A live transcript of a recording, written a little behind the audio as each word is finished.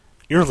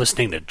You're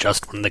listening to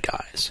Just One of the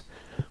Guys,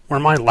 where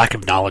my lack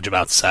of knowledge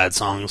about sad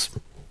songs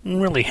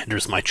really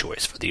hinders my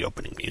choice for the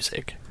opening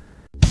music.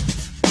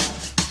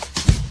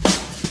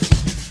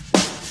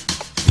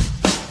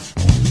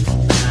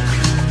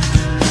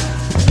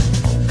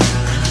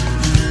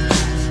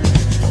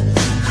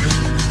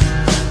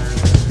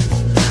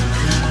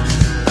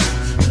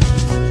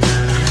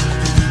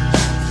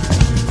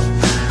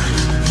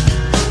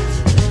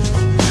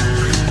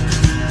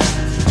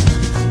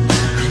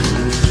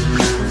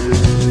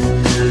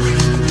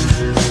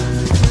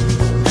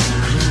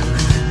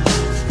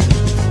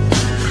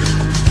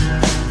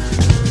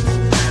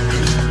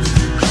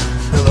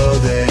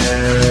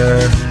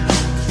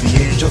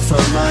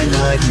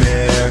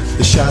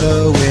 The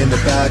shadow in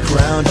the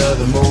background of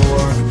the moor,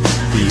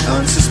 the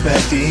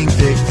unsuspecting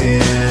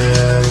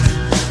victim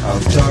of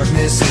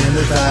darkness in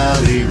the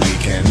valley. We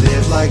can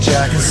live like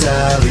Jack and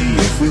Sally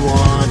if we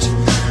want,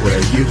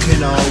 where you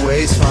can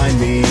always find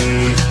me.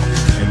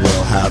 And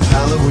we'll have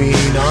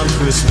Halloween on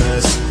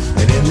Christmas,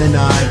 and in the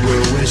night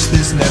we'll wish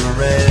this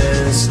never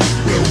ends.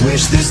 We'll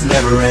wish this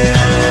never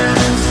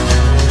ends.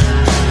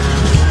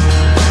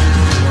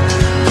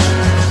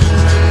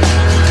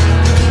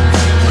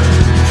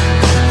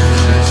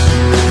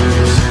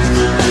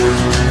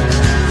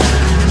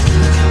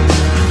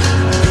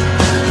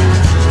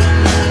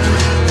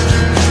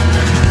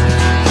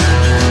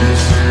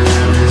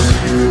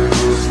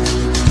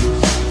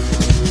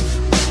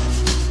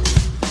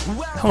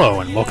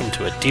 Hello and welcome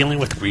to a Dealing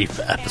with Grief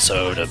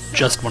episode of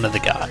Just One of the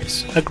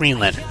Guys, a Green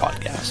Lantern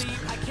podcast.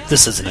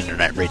 This is an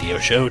internet radio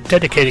show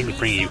dedicated to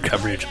bringing you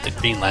coverage of the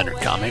Green Lantern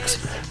comics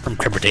from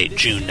cover date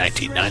June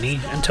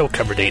 1990 until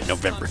cover date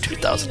November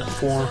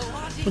 2004,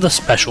 with a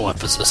special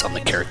emphasis on the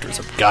characters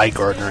of Guy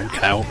Gardner and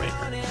Kyle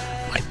Rayner,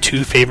 my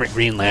two favorite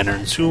Green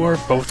Lanterns who are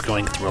both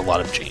going through a lot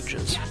of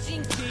changes.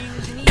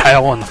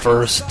 Kyle on the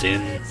first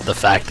in the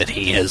fact that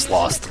he has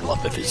lost the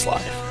love of his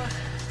life.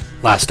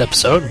 Last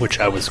episode, which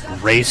I was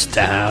graced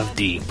to have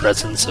the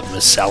presence of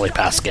Miss Sally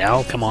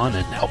Pascal come on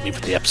and help me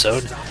with the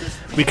episode,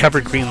 we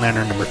covered Green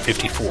Lantern number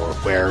 54,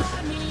 where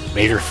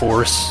Major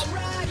Force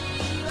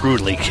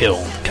brutally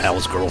killed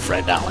Kyle's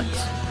girlfriend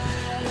Alex.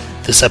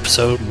 This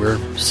episode,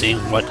 we're seeing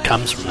what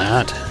comes from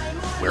that.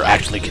 We're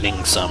actually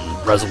getting some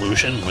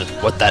resolution with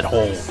what that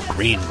whole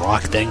green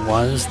rock thing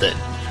was that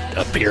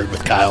appeared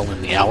with Kyle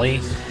in the alley,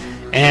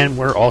 and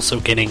we're also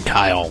getting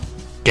Kyle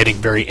getting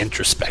very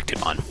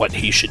introspective on what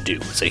he should do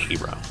as a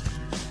hero.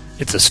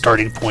 It's a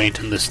starting point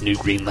in this new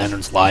Green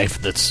Lantern's life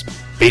that's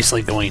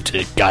basically going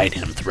to guide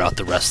him throughout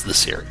the rest of the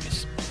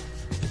series.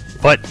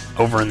 But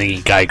over in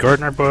the Guy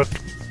Gardner book,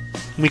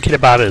 we get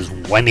about as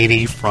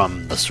 180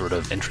 from the sort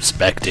of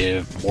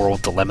introspective moral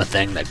dilemma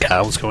thing that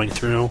Kyle's going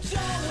through,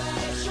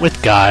 with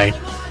Guy,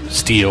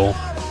 Steel,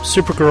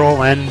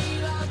 Supergirl, and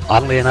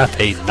oddly enough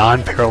a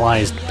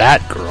non-paralyzed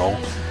Batgirl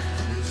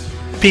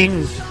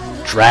being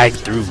dragged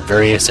through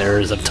various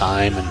eras of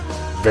time and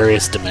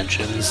various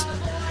dimensions,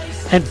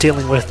 and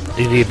dealing with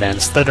the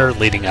events that are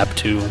leading up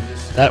to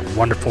that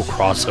wonderful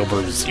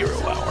crossover Zero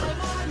Hour.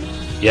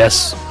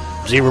 Yes,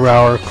 Zero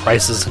Hour,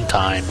 Crisis in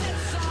Time,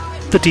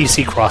 the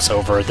DC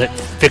crossover that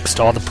fixed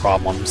all the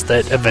problems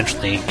that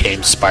eventually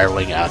came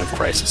spiraling out of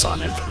Crisis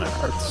on Infinite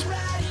Earths.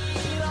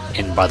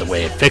 And by the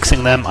way of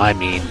fixing them, I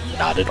mean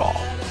not at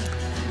all.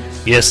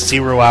 Yes,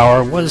 Zero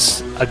Hour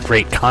was a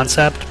great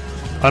concept.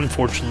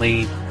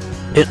 Unfortunately,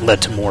 it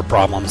led to more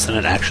problems than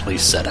it actually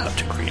set out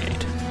to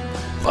create.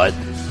 But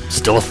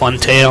still a fun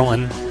tale,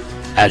 and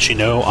as you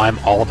know, I'm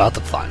all about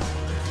the fun.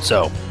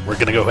 So, we're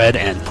going to go ahead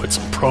and put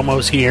some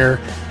promos here,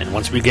 and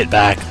once we get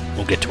back,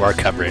 we'll get to our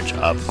coverage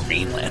of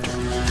Green Lantern.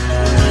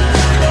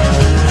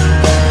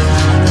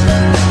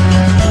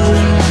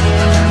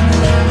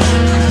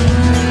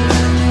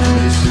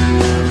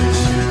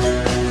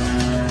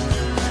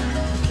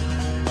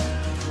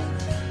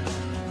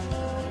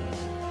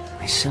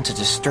 I sense a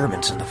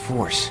disturbance in the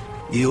Force.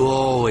 You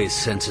always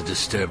sense a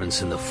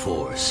disturbance in the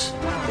Force.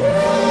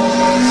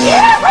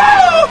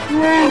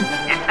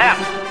 It's them.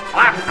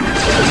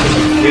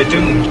 You're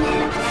doomed.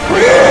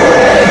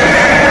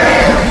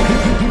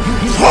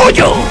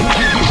 Mojo!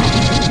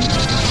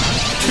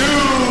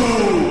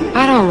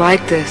 I don't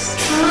like this.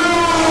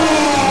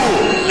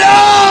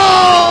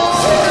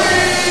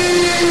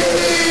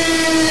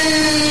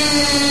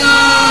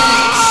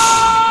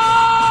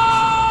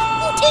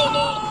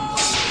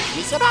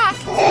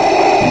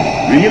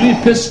 Really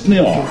pissed me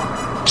off.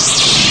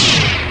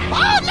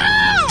 Oh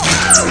no!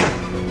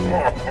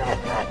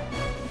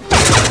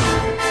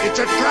 It's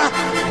a trap!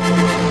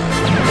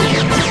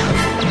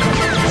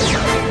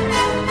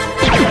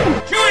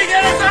 Chewie,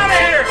 get us out of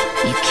here!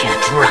 You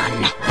can't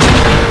run.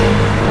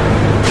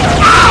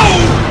 Ow!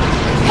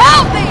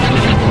 Help me!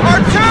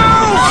 R2!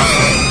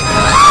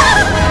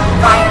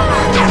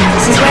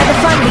 This is where the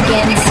fun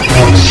begins.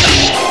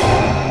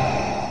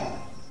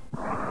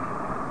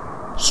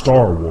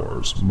 Star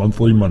Wars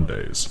Monthly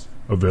Mondays.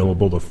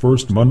 Available the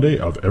first Monday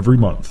of every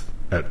month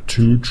at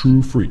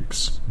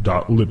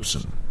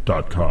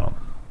twotruefreaks.libsyn.com.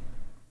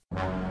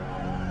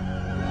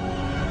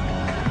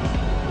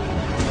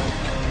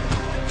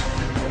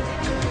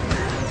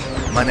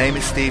 My name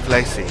is Steve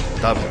Lacey,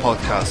 and I'm a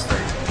podcaster.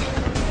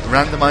 The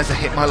randomizer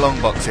hit my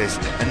long boxes,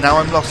 and now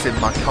I'm lost in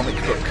my comic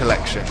book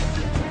collection.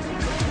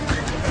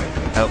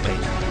 Help me.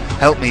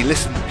 Help me,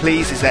 listen,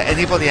 please, is there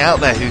anybody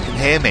out there who can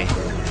hear me?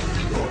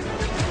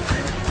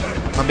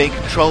 I'm being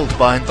controlled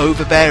by an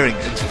overbearing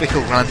and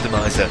fickle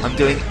randomizer. I'm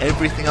doing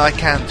everything I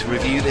can to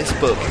review this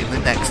book in the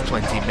next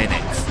 20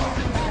 minutes.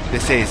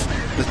 This is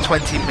the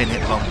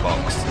 20-minute long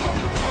box.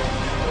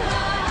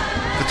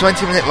 The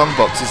 20-minute long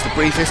box is the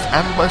briefest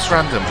and most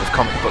random of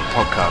comic book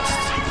podcasts.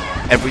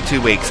 Every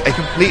 2 weeks, a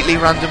completely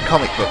random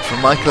comic book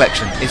from my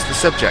collection is the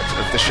subject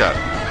of the show.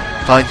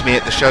 Find me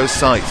at the show's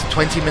site,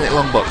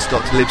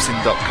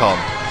 20minutelongbox.libsyn.com,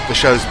 the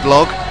show's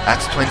blog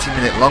at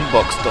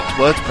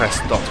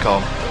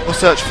 20minutelongbox.wordpress.com, or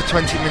search for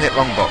 20-Minute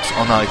Longbox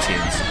on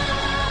iTunes.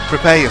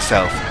 Prepare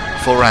yourself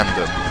for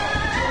random.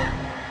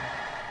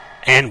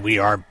 And we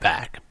are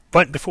back.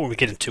 But before we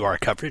get into our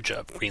coverage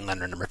of Green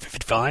Lantern number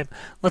 55,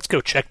 let's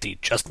go check the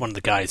Just One of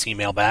the Guys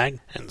email bag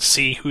and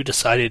see who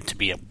decided to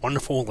be a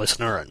wonderful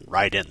listener and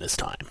write in this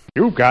time.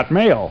 You've got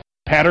mail.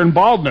 Pattern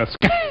baldness.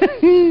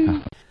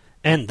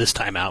 And this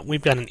time out,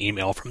 we've got an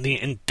email from the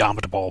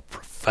indomitable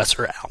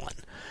Professor Allen,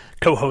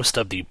 co-host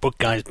of the Book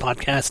Guys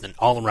podcast, and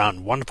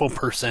all-around wonderful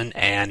person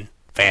and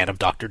fan of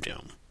Dr.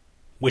 Doom,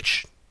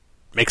 which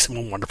makes him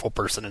a wonderful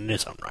person in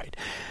his own right.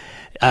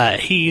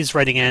 He's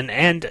writing in,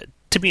 and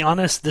to be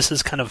honest, this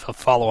is kind of a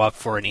follow-up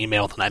for an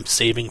email that I'm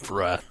saving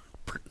for a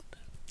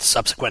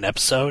subsequent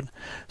episode.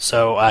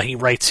 So he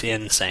writes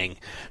in saying,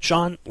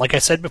 Sean, like I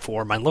said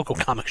before, my local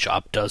comic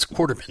shop does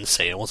quarter bin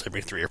sales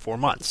every 3 or 4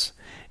 months.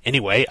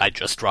 Anyway, I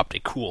just dropped a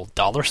cool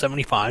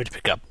 $1.75 to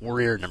pick up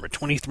Warrior number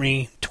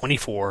 23,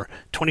 24,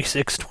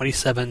 26,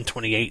 27,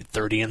 28,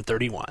 30, and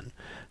 31.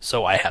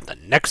 So I have the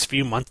next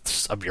few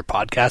months of your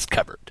podcast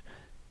covered.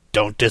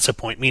 Don't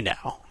disappoint me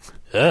now.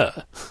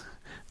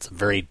 It's a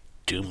very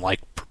Doom-like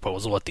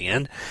proposal at the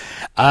end.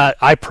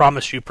 I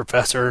promise you,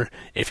 Professor,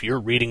 if you're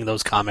reading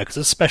those comics,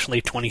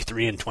 especially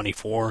 23 and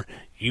 24,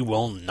 you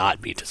will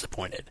not be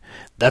disappointed.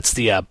 That's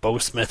the Bo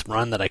Smith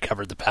run that I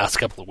covered the past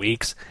couple of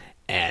weeks,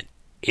 and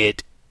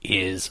it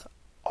is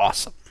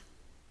awesome.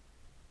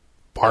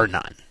 Bar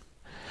none.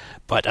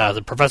 But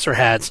the Professor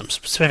had some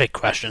specific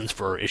questions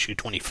for issue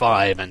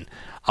 25, and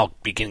I'll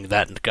be getting to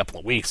that in a couple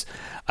of weeks.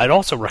 I'd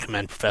also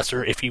recommend,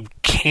 Professor, if you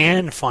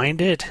can find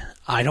it,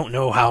 I don't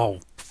know how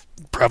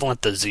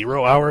prevalent the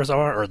 0 hours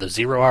are, or the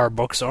 0 hour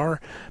books are,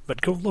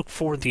 but go look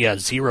for the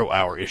 0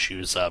 hour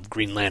issues of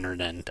Green Lantern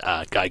and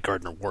Guy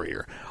Gardner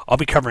Warrior. I'll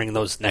be covering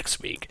those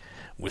next week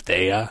with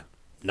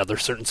another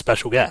certain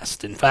special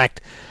guest. In fact,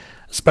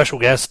 a special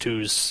guest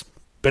who's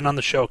been on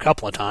the show a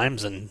couple of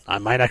times, and I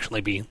might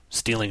actually be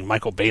stealing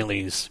Michael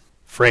Bailey's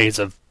phrase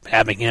of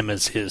having him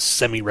as his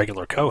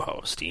semi-regular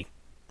co-host. He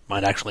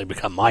might actually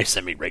become my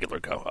semi-regular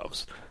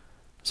co-host.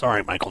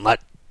 Sorry, Michael,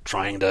 not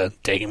trying to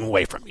take him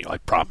away from you, I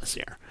promise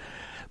here.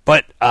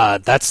 But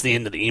that's the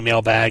end of the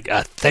email bag.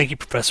 Thank you,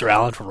 Professor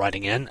Allen, for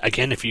writing in.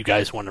 Again, if you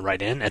guys want to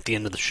write in at the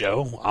end of the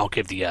show, I'll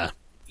give the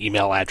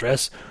email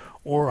address,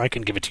 or I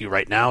can give it to you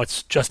right now.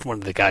 It's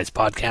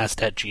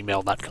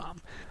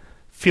justoneoftheguyspodcast@gmail.com.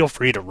 Feel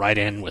free to write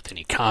in with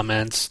any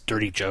comments,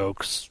 dirty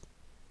jokes,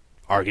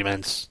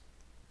 arguments,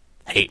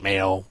 hate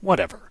mail,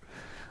 whatever.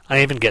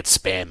 I even get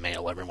spam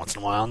mail every once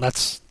in a while, and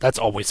that's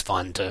always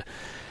fun to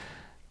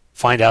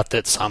find out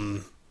that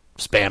some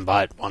spam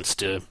bot wants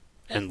to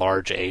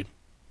enlarge a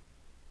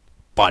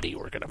body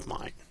organ of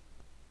mine.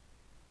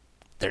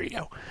 There you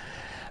go.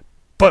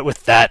 But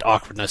with that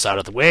awkwardness out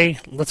of the way,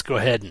 let's go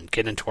ahead and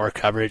get into our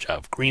coverage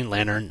of Green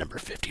Lantern number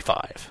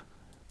 55.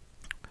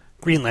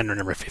 Green Lantern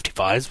number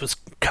 55 was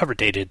cover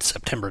dated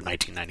September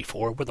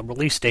 1994 with a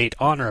release date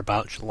on or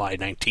about July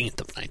 19th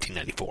of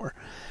 1994.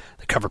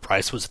 The cover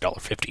price was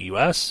 $1.50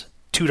 US,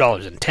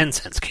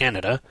 $2.10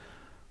 Canada,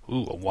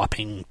 a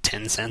whopping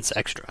 10 cents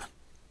extra.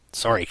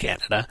 Sorry,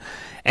 Canada,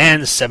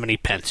 and 70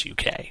 pence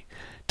UK.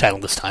 Title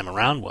this time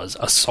around was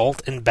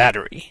Assault and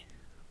Battery.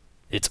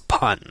 It's a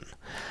pun.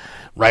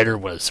 Writer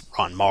was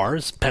Ron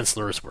Mars.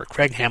 Pencilers were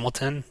Craig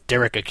Hamilton,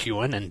 Derek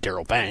Acuin, and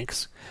Darryl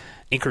Banks.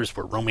 Inkers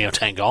were Romeo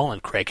Tanghal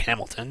and Craig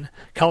Hamilton.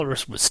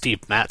 Colorist was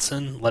Steve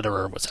Matson.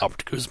 Letterer was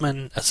Albert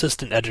Guzman.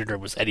 Assistant editor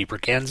was Eddie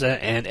Berganza,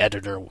 and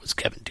editor was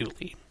Kevin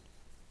Dooley.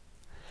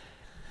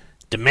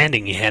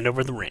 Demanding he hand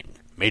over the ring,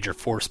 Major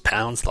Force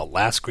pounds the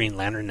last Green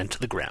Lantern into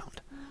the ground.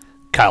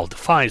 Kyle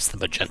defies the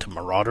Magenta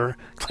Marauder,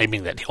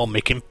 claiming that he'll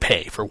make him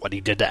pay for what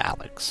he did to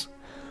Alex.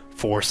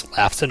 Force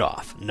laughs it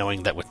off,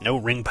 knowing that with no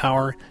ring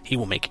power, he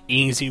will make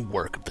easy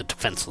work of the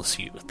defenseless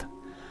youth.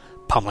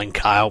 Pummeling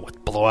Kyle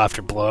with blow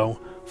after blow,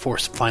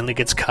 Force finally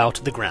gets Kyle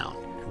to the ground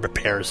and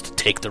prepares to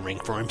take the ring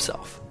for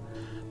himself.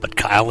 But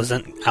Kyle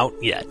isn't out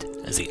yet,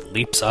 as he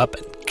leaps up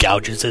and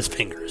gouges his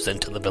fingers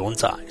into the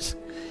villain's eyes.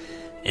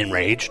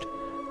 Enraged,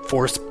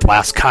 Force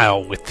blasts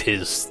Kyle with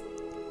his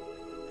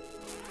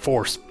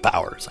force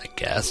powers, I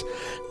guess,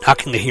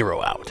 knocking the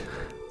hero out.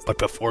 But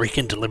before he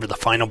can deliver the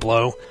final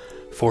blow,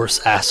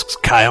 Force asks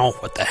Kyle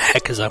what the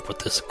heck is up with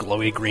this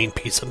glowy green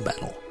piece of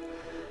metal.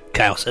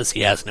 Kyle says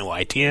he has no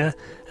idea,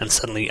 and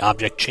suddenly the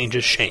object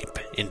changes shape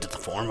into the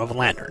form of a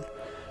lantern,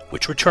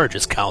 which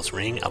recharges Kyle's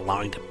ring,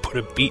 allowing him to put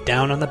a beat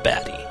down on the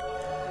baddie.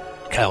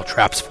 Kyle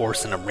traps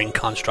Force in a ring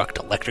construct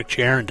electric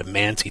chair and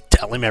demands he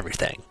tell him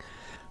everything,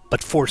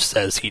 but Force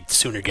says he'd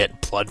sooner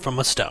get blood from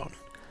a stone.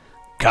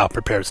 Kyle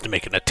prepares to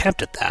make an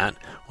attempt at that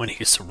when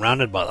he's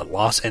surrounded by the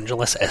Los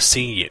Angeles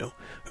SCU,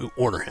 who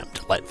order him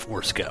to let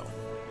Force go.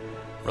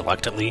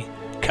 Reluctantly,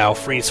 Kyle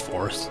frees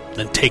Force,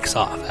 then takes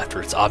off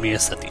after it's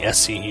obvious that the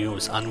SCU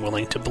is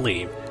unwilling to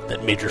believe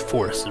that Major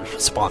Force is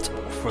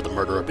responsible for the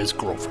murder of his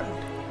girlfriend.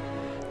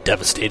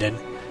 Devastated,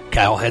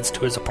 Kyle heads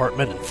to his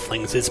apartment and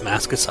flings his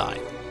mask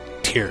aside,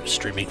 tears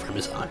streaming from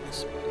his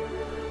eyes.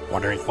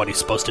 Wondering what he's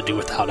supposed to do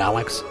without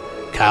Alex,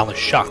 Kyle is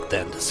shocked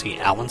then to see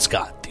Alan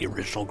Scott, the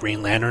original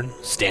Green Lantern,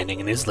 standing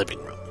in his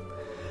living room.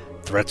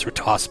 Threats are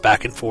tossed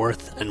back and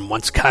forth, and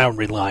once Kyle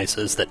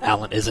realizes that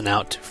Alan isn't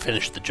out to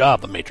finish the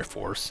job of Major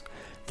Force,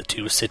 the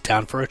two sit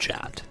down for a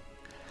chat.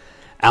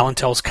 Alan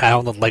tells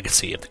Kyle the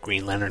legacy of the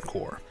Green Lantern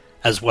Corps,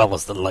 as well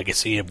as the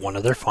legacy of one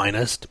of their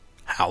finest,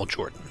 Hal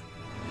Jordan.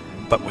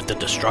 But with the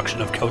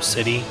destruction of Coast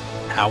City,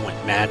 Hal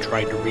went mad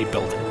trying to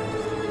rebuild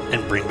it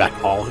and bring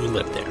back all who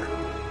lived there,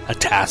 a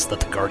task that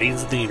the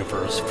Guardians of the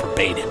Universe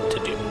forbade him to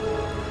do.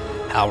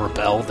 Hal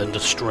rebelled and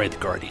destroyed the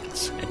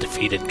Guardians, and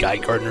defeated Guy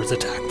Gardner's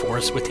attack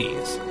force with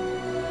ease.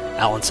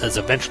 Alan says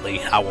eventually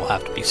Hal will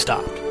have to be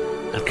stopped,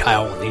 and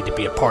Kyle will need to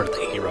be a part of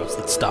the heroes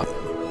that stop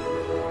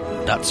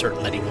him. Not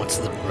certain that he wants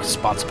the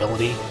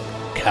responsibility,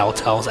 Kyle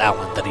tells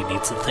Alan that he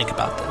needs to think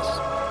about this,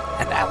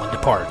 and Alan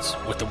departs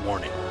with the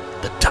warning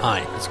that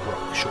time is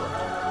growing short.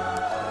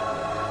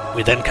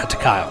 We then cut to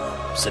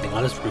Kyle, sitting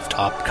on his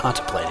rooftop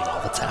contemplating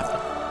all that's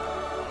happened.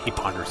 He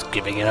ponders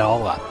giving it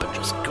all up and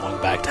just going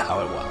back to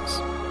how it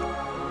was.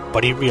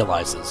 But he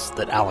realizes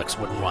that Alex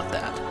wouldn't want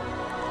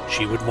that.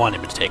 She would want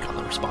him to take on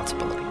the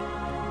responsibility,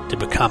 to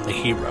become the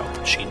hero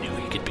that she knew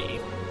he could be.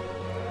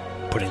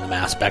 Putting the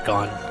mask back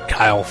on,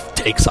 Kyle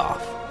takes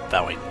off,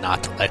 vowing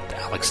not to let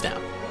Alex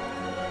down.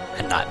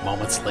 And not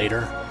moments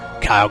later,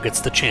 Kyle gets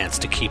the chance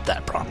to keep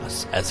that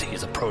promise as he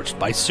is approached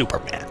by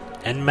Superman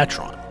and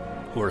Metron,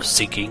 who are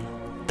seeking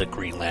the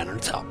Green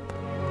Lantern's help.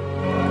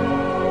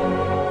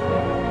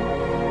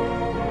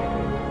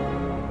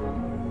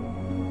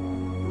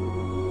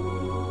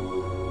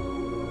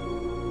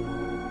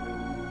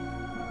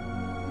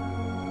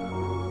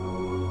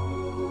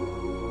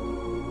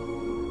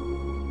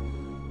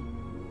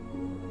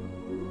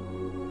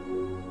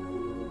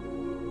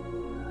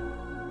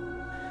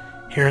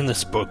 Here in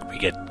this book, we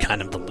get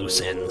kind of the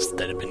loose ends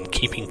that have been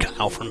keeping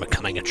Kyle from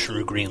becoming a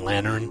true Green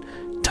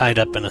Lantern tied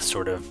up in a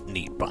sort of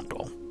neat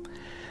bundle.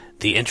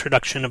 The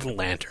introduction of the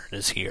Lantern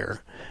is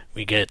here.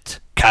 We get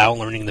Kyle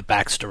learning the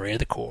backstory of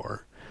the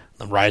Corps,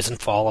 the rise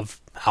and fall of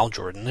Hal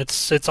Jordan.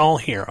 It's all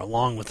here,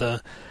 along with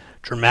a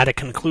dramatic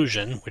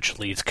conclusion which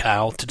leads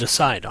Kyle to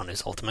decide on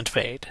his ultimate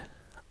fate.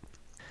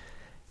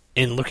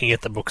 In looking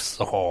at the books as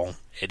a whole,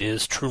 it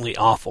is truly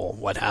awful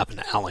what happened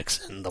to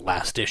Alex in the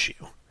last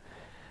issue.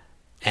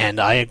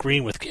 And I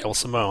agree with Gail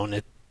Simone,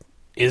 it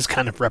is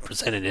kind of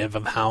representative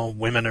of how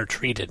women are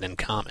treated in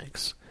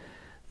comics.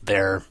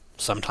 They're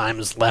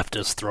sometimes left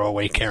as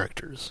throwaway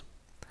characters.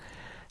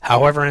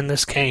 However, in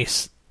this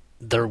case,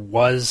 there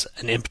was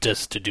an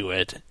impetus to do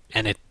it,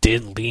 and it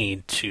did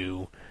lead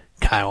to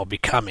Kyle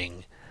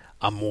becoming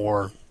a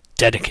more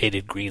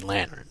dedicated Green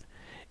Lantern.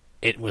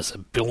 It was a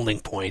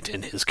building point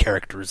in his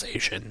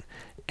characterization,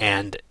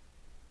 and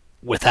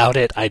without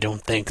it, I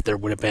don't think there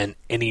would have been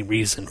any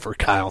reason for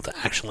Kyle to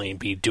actually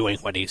be doing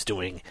what he's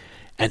doing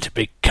and to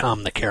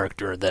become the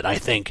character that I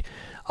think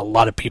a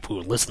lot of people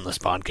who listen to this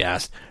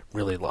podcast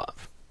really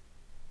love.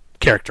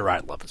 Character I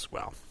love as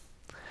well.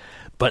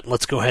 But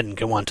let's go ahead and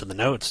go on to the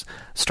notes,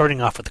 starting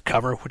off with the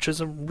cover, which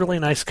is a really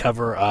nice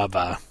cover of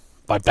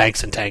by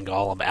Banks and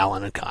Tanghal of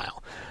Alan and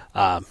Kyle.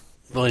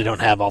 Really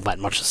don't have all that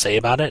much to say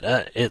about it.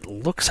 It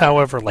looks,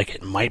 however, like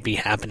it might be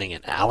happening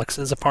in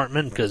Alex's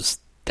apartment, because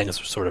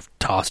things are sort of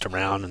tossed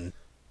around and,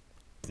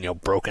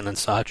 broken and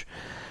such,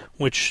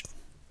 which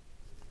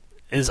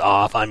is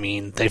off. I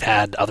mean, they've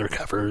had other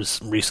covers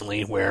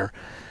recently where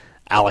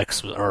Kyle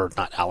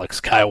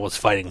was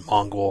fighting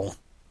Mongol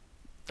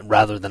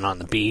rather than on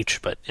the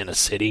beach, but in a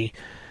city,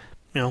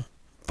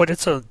 but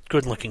it's a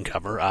good-looking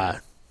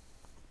cover.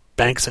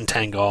 Banks and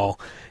Tanghal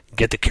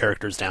get the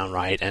characters down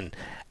right, and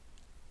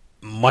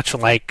much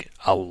like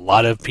a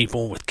lot of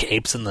people with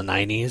capes in the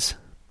 90s,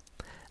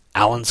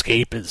 Alan's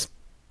cape is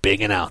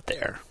big and out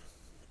there.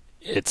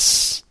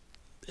 It's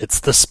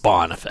the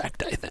Spawn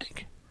effect, I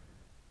think.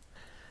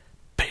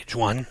 Page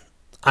 1.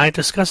 I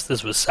discussed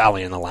this with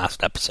Sally in the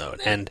last episode,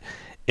 and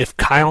if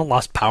Kyle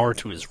lost power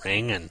to his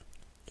ring, and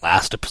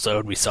last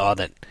episode we saw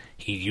that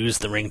he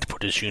used the ring to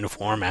put his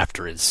uniform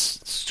after his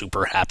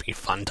super happy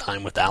fun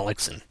time with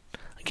Alex, and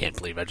I can't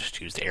believe I just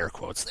used air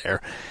quotes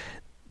there,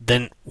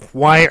 then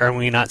why are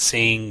we not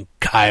seeing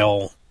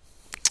Kyle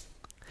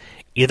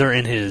either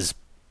in his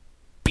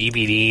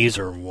BBDs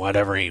or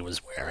whatever he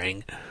was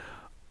wearing,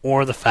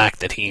 or the fact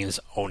that he's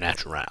au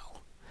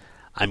naturel?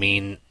 I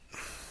mean,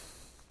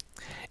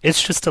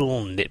 it's just a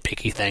little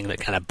nitpicky thing that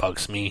kind of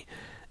bugs me.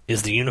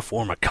 Is the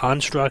uniform a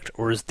construct,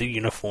 or is the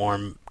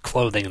uniform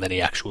clothing that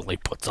he actually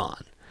puts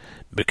on?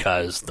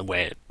 Because the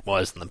way it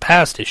was in the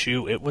past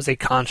issue, it was a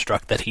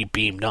construct that he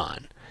beamed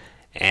on.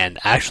 And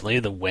actually,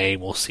 the way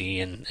we'll see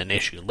in an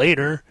issue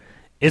later,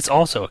 it's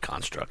also a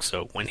construct.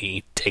 So when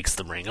he takes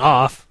the ring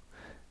off,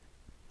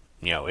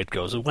 it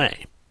goes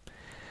away.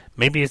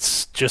 Maybe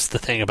it's just the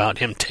thing about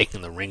him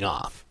taking the ring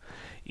off.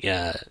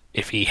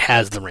 If he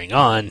has the ring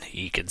on,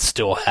 he can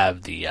still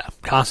have the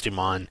costume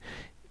on,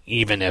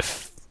 even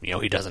if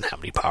he doesn't have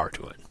any power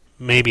to it.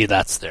 Maybe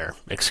that's their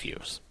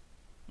excuse.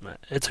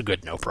 It's a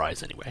good no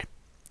prize anyway.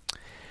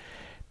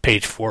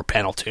 Page 4,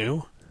 panel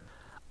 2.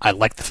 I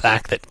like the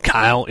fact that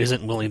Kyle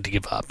isn't willing to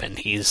give up, and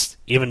he's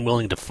even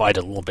willing to fight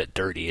a little bit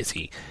dirty as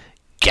he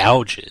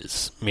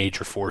gouges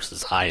Major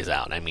Force's eyes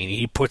out. I mean,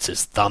 he puts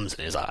his thumbs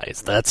in his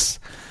eyes. That's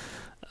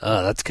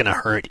going to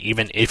hurt,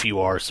 even if you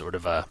are sort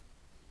of a,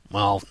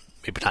 well,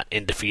 maybe not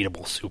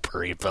indefeatable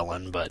super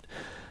villain, but,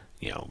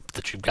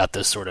 that you've got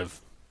this sort of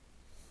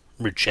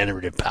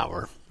regenerative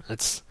power.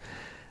 It's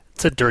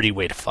a dirty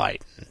way to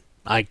fight.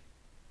 I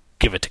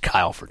give it to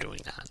Kyle for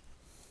doing that.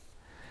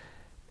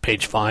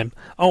 Page 5.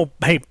 Oh,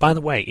 hey, by the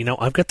way,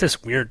 I've got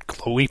this weird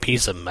glowy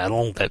piece of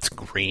metal that's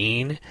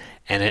green,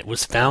 and it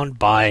was found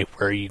by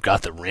where you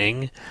got the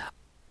ring.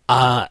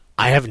 I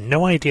have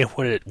no idea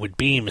what it would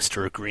be,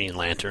 Mr. Green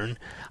Lantern.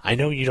 I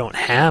know you don't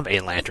have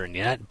a lantern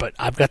yet, but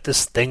I've got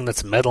this thing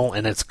that's metal,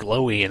 and it's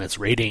glowy, and it's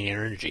radiating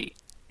energy.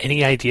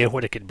 Any idea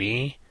what it could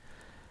be?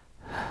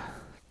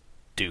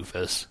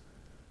 Doofus.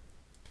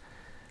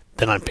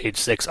 Then on page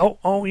 6,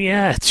 oh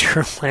yeah, it's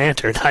your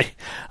lantern.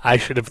 I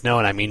should have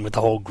known. I mean, with the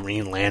whole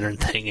Green Lantern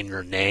thing in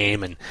your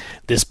name and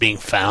this being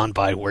found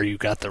by where you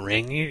got the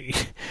ring,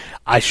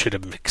 I should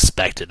have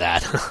expected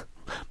that.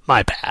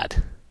 My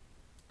bad.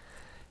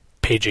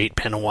 Page 8,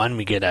 panel 1,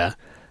 we get a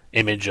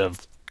image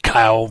of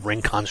Kyle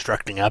ring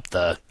constructing up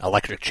the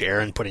electric chair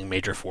and putting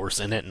Major Force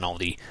in it and all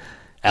the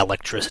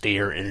electricity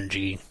or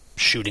energy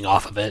shooting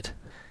off of it.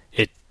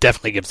 It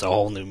definitely gives a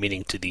whole new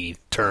meaning to the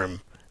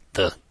term,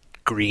 the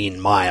Green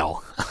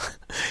Mile.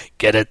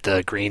 Get it?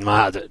 The Green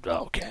Mile?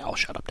 Okay, I'll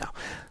shut up now.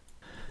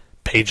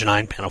 Page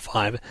 9, panel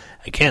 5.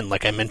 Again,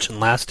 like I mentioned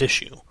last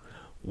issue,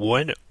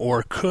 would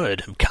or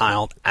could have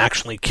Kyle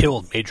actually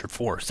killed Major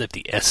Force if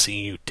the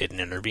SCU didn't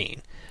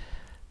intervene?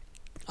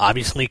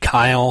 Obviously,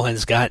 Kyle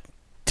has got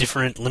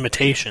different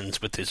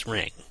limitations with his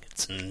ring.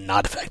 It's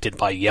not affected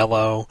by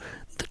yellow.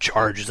 The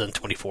charge is in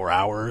 24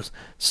 hours.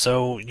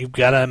 So you've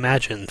got to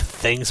imagine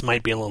things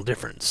might be a little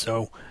different.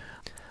 So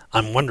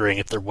I'm wondering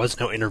if there was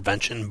no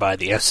intervention by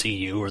the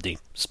SCU or the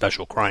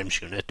Special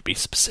Crimes Unit, to be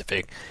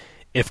specific,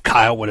 if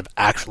Kyle would have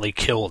actually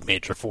killed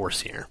Major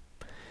Force here.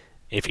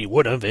 If he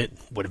would have, it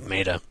would have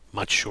made a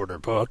much shorter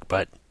book,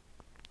 but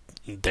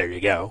there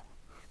you go.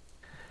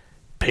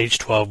 Page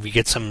 12, we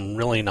get some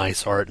really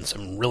nice art and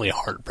some really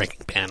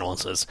heartbreaking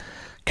panels as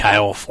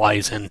Kyle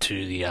flies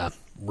into the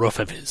roof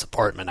of his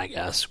apartment, I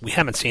guess. We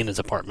haven't seen his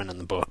apartment in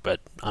the book, but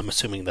I'm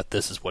assuming that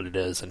this is what it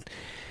is, and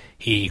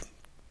he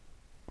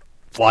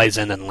flies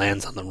in and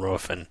lands on the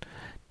roof and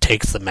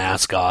takes the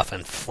mask off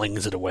and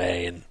flings it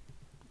away and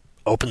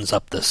opens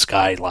up the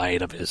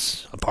skylight of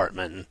his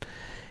apartment, and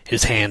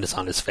his hand is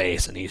on his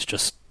face, and he's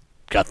just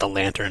got the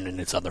lantern in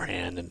his other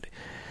hand, and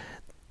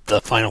the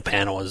final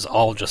panel is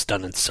all just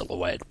done in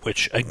silhouette,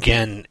 which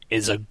again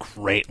is a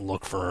great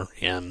look for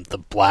him. The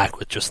black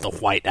with just the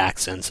white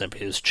accents of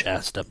his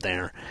chest up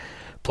there.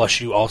 Plus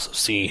you also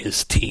see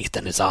his teeth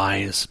and his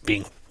eyes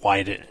being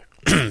whited,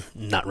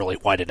 not really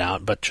whited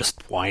out, but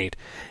just white,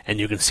 and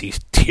you can see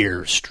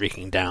tears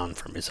streaking down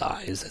from his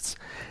eyes.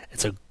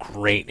 It's a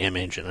great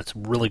image, and it's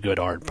really good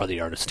art by the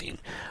artist team.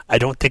 I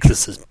don't think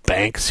this is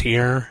Banks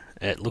here.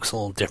 It looks a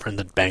little different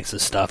than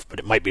Banks' stuff, but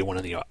it might be one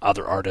of the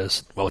other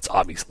artists. Well, it's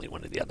obviously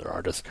one of the other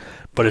artists,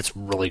 but it's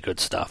really good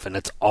stuff, and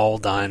it's all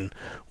done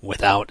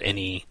without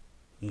any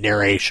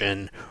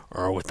narration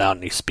or without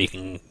any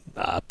speaking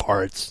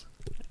parts.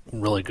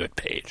 Really good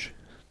page.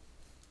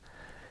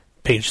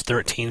 Page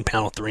 13,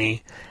 panel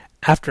 3.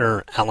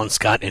 After Alan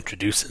Scott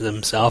introduces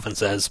himself and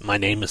says, "My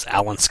name is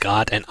Alan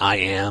Scott, and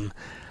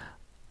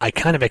I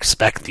kind of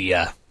expect the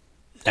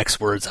next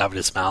words out of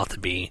his mouth to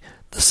be,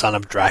 the son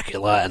of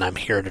Dracula, and I'm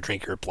here to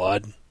drink your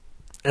blood."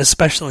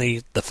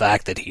 Especially the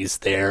fact that he's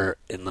there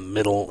in the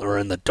middle, or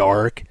in the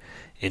dark,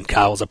 in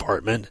Kyle's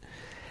apartment,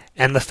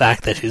 and the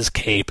fact that his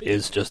cape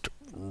is just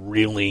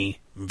really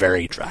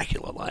very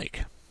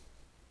Dracula-like.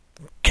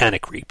 Kind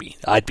of creepy.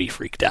 I'd be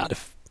freaked out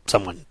if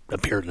someone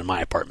appeared in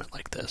my apartment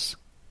like this.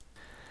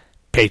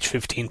 Page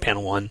 15,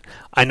 panel 1.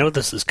 I know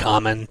this is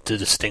common to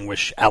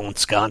distinguish Alan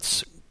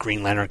Scott's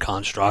Green Lantern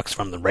constructs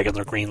from the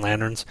regular Green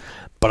Lanterns,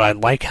 but I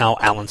like how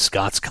Alan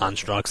Scott's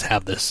constructs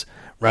have this,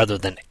 rather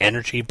than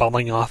energy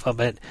bubbling off of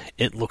it,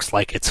 it looks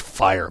like it's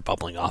fire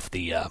bubbling off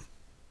the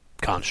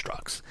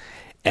constructs.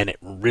 And it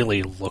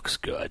really looks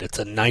good. It's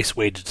a nice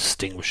way to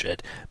distinguish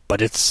it, but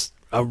it's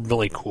a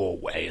really cool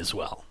way as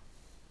well.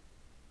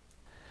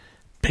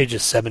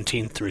 pages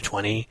 17 through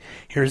 20,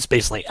 here's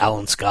basically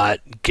Alan Scott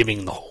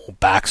giving the whole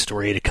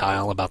backstory to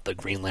Kyle about the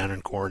Green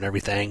Lantern Corps and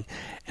everything.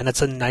 And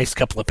it's a nice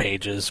couple of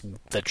pages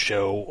that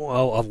show,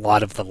 well, a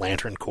lot of the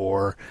Lantern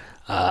Corps,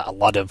 a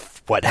lot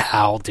of what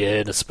Hal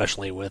did,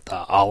 especially with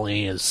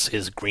Ollie,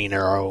 his Green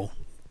Arrow,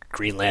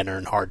 Green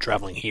Lantern,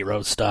 hard-traveling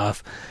hero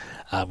stuff.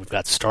 We've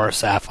got Star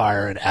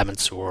Sapphire and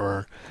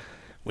Abensur.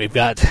 We've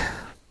got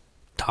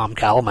Tom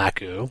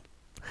Kalamaku.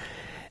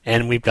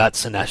 And we've got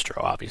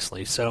Sinestro,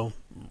 obviously. So,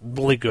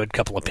 really good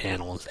couple of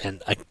panels.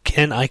 And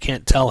again, I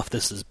can't tell if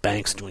this is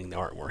Banks doing the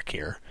artwork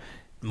here.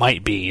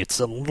 Might be.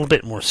 It's a little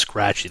bit more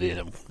scratchy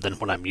than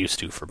what I'm used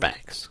to for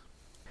Banks.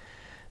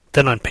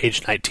 Then on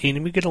page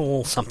 19, we get a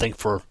little something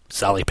for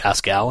Sally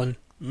Pascal, and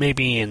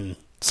maybe in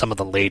some of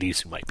the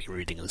ladies who might be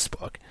reading this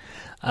book.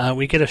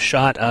 We get a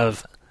shot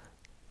of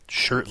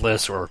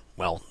shirtless, or,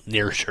 well,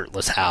 near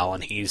shirtless Hal,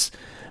 and he's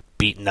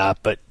beaten up,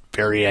 but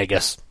very, I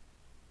guess,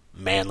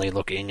 manly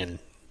looking and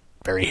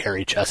very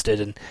hairy-chested,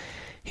 and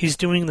he's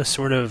doing the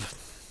sort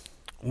of,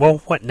 well,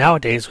 what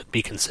nowadays would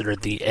be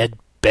considered the Ed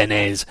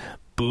Benet's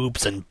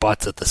boobs and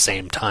butts at the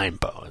same time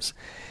pose.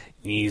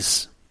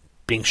 He's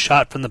being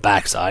shot from the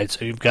backside,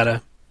 so you've got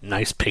a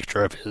nice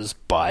picture of his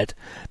butt,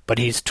 but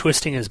he's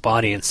twisting his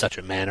body in such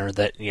a manner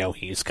that,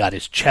 he's got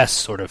his chest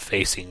sort of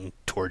facing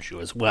towards you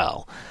as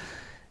well.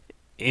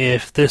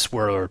 If this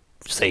were,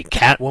 say,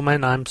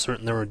 Catwoman, I'm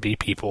certain there would be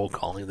people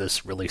calling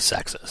this really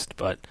sexist,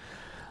 but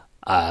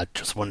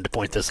just wanted to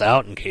point this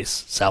out in case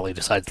Sally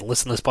decides to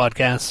listen to this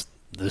podcast.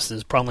 This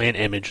is probably an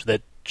image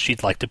that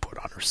she'd like to put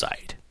on her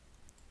site.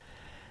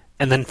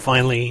 And then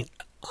finally,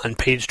 on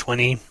page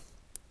 20,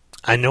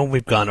 I know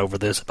we've gone over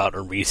this about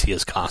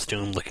Arisia's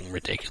costume looking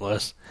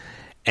ridiculous,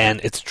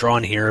 and it's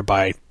drawn here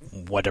by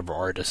whatever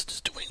artist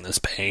is doing this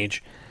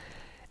page,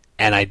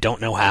 and I don't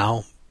know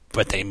how,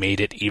 but they made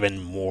it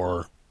even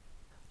more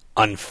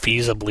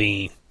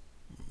unfeasibly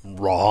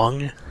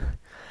wrong.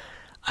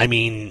 I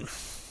mean,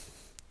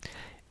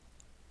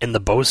 in the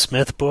Bo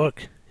Smith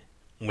book,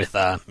 with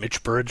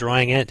Mitch Bird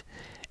drawing it,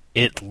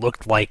 it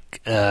looked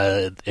like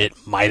it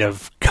might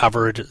have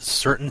covered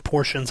certain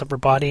portions of her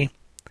body.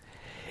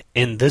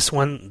 In this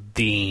one,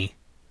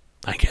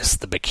 I guess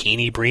the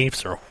bikini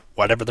briefs, or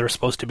whatever they're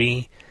supposed to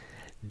be,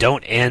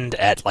 don't end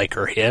at, like,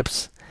 her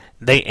hips.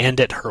 They end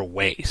at her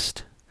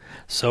waist.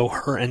 So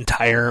her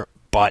entire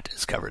butt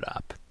is covered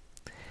up.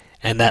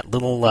 And that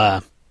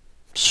little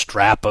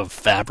strap of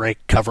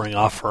fabric covering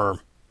off her,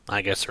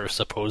 I guess, her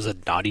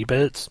supposed naughty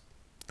bits,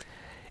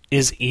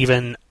 is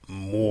even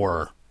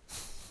more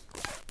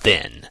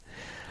thin.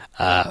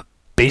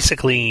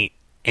 Basically,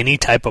 any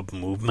type of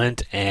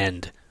movement,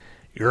 and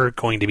you're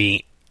going to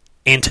be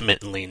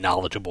intimately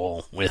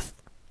knowledgeable with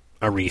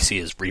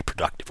Arisia's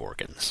reproductive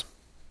organs.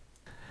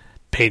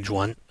 Page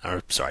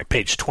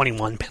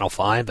 21, panel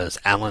 5, as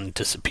Alan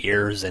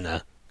disappears in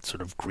a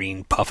sort of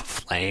green puff of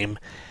flame,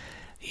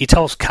 he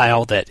tells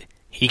Kyle that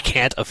he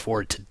can't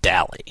afford to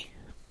dally.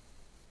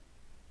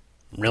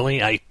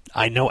 Really?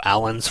 I know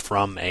Alan's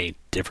from a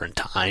different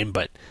time,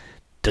 but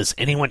does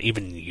anyone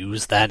even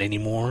use that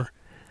anymore?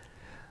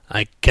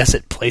 I guess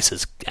it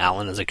places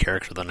Alan as a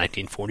character of the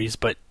 1940s,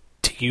 but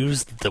to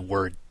use the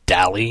word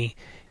dally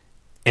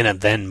in a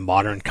then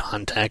modern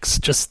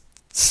context just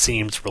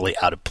seems really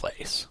out of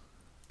place.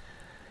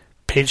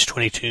 Page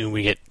 22,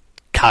 we get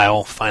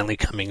Kyle finally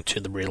coming to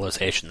the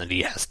realization that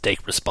he has to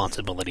take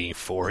responsibility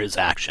for his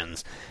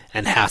actions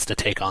and has to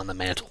take on the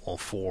mantle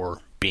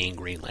for being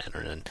Green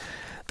Lantern. And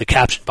the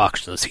caption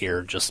boxes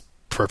here just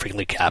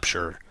perfectly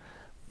capture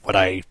what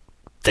I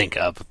think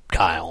of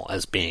Kyle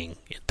as being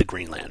the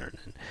Green Lantern.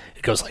 And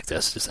it goes like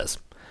this. It says,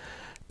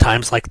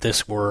 "Times like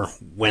this were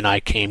when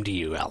I came to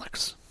you,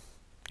 Alex.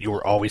 You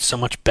were always so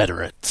much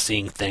better at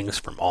seeing things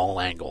from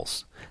all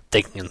angles,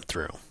 thinking them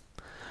through.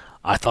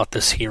 I thought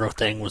this hero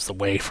thing was the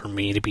way for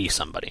me to be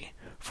somebody,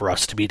 for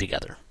us to be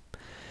together.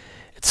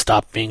 It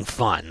stopped being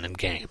fun and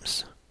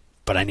games,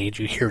 but I need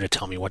you here to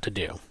tell me what to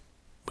do,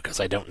 because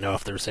I don't know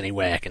if there's any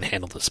way I can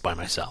handle this by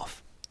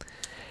myself.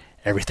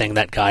 Everything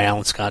that guy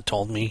Alan Scott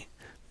told me,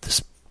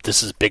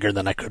 this is bigger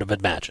than I could have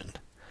imagined.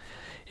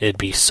 It'd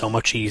be so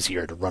much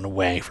easier to run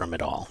away from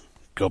it all,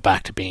 go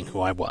back to being who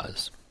I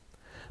was.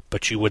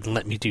 But you wouldn't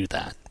let me do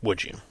that,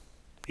 would you?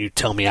 You'd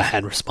tell me I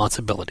had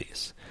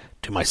responsibilities.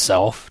 To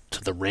myself, to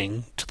the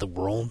ring, to the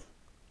world,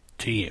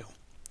 to you.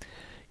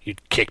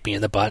 You'd kick me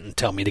in the butt and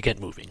tell me to get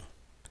moving.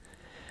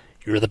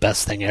 You're the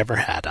best thing I ever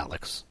had,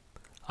 Alex.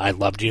 I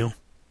loved you,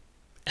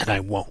 and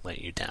I won't let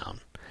you down."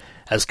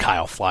 As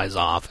Kyle flies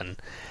off,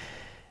 and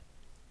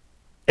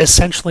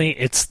essentially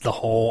it's the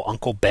whole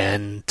Uncle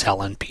Ben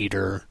telling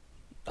Peter,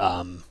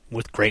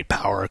 with great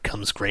power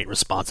comes great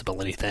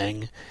responsibility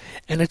thing,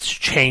 and it's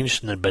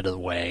changed in a bit of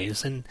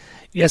ways. And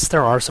yes,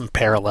 there are some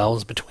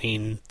parallels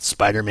between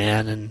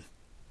Spider-Man and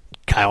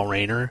Kyle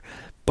Rayner,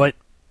 but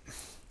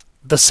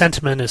the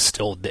sentiment is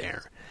still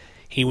there.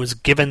 He was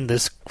given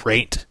this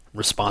great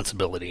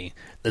responsibility,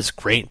 this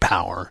great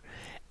power,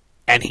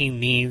 and he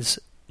needs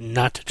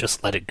not to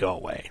just let it go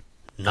away,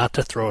 not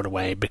to throw it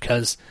away,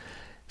 because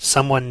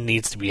someone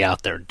needs to be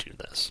out there to do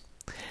this.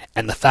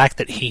 And the fact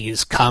that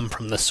he's come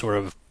from this sort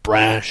of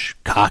brash,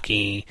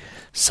 cocky,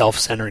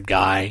 self-centered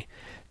guy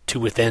to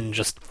within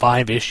just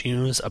 5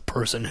 issues, a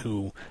person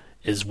who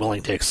is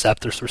willing to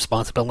accept this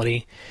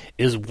responsibility,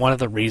 is one of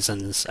the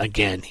reasons,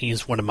 again,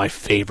 he's one of my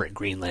favorite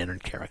Green Lantern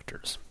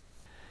characters.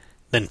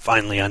 Then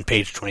finally, on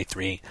page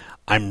 23,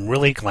 I'm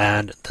really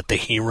glad that the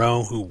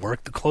hero who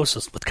worked the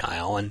closest with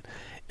Kyle and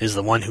is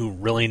the one who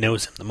really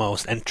knows him the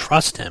most and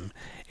trusts him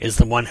is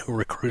the one who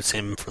recruits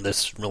him for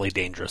this really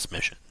dangerous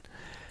mission.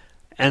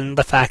 And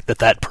the fact that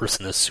that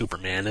person is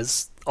Superman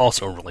is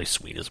also really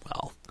sweet as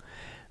well.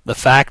 The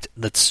fact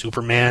that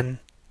Superman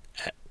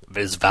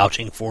is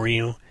vouching for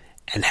you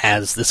and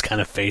has this kind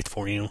of faith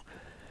for you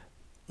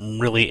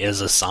really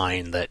is a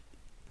sign that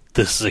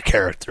this is a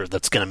character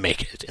that's going to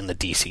make it in the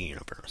DC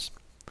universe.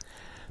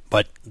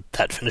 But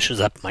that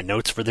finishes up my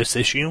notes for this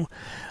issue.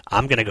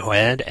 I'm going to go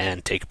ahead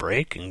and take a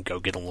break and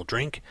go get a little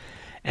drink.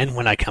 And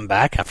when I come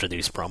back after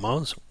these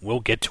promos,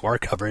 we'll get to our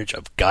coverage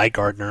of Guy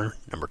Gardner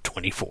number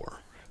 24.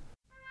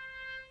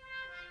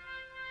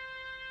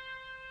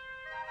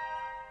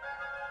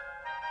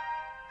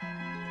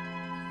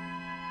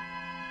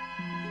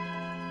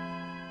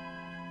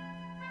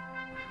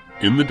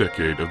 In the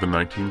decade of the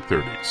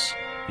 1930s,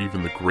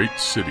 even the great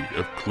city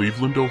of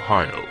Cleveland,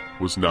 Ohio,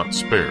 was not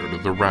spared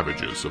of the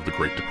ravages of the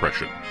Great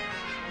Depression.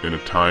 In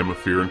a time of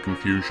fear and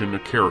confusion, a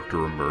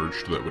character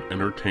emerged that would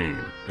entertain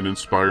and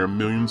inspire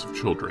millions of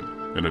children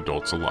and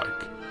adults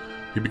alike.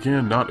 He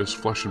began not as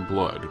flesh and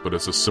blood, but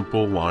as a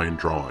simple line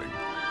drawing.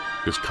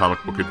 His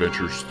comic book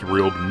adventures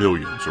thrilled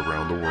millions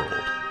around the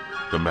world.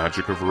 The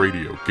magic of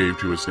radio gave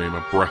to his name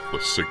a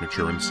breathless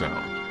signature and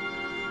sound.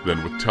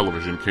 Then with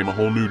television came a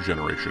whole new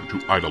generation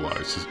to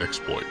idolize his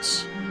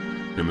exploits.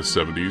 In the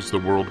 70s, the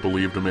world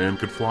believed a man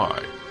could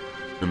fly.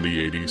 In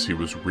the 80s, he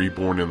was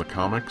reborn in the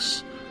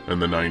comics, and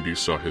the 90s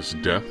saw his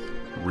death,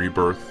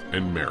 rebirth,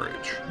 and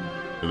marriage.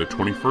 In the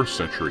 21st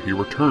century, he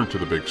returned to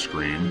the big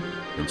screen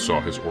and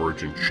saw his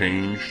origin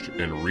changed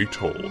and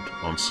retold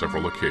on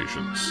several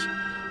occasions.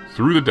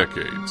 Through the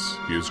decades,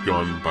 he has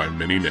gone by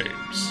many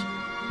names.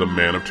 The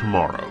Man of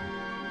Tomorrow,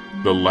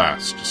 the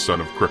last son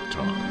of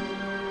Krypton,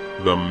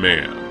 the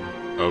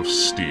Man of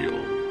Steel.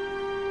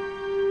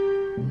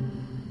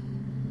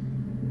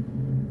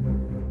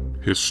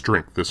 His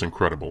strength is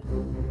incredible.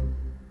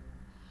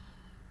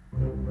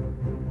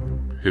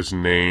 His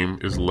name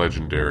is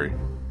legendary.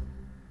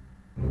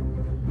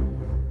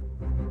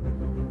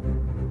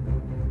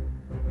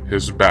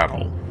 His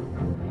battle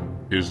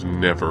is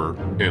never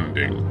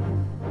ending.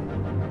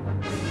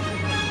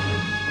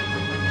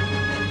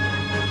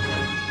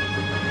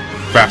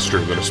 Faster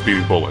than a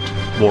speeding bullet,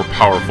 more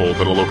powerful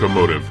than a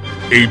locomotive,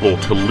 able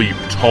to leap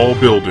tall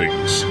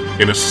buildings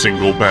in a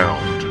single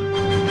bound.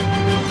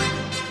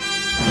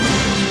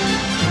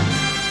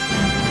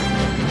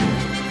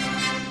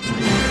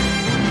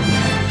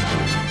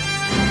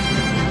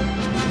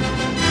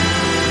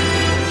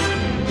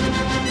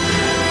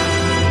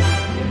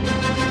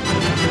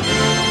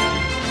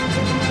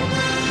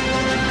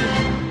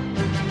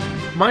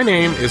 My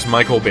name is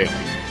Michael Bailey,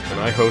 and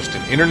I host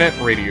an internet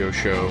radio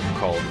show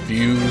called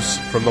Views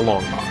from the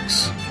Long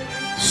Box.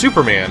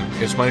 Superman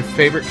is my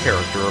favorite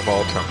character of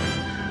all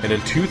time, and in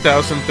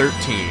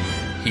 2013,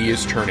 he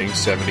is turning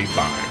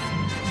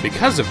 75.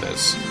 Because of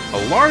this,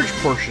 a large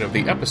portion of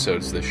the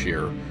episodes this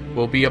year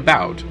will be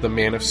about the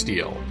Man of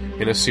Steel,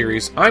 in a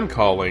series I'm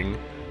calling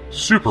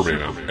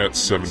Superman at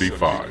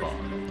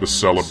 75, the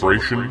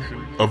celebration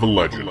of a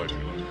legend.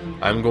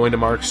 I'm going to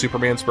mark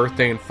Superman's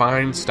birthday in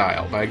fine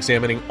style by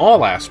examining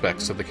all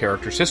aspects of the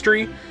character's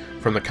history,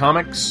 from the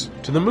comics,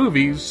 to the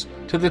movies,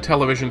 to the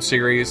television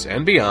series,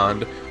 and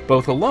beyond,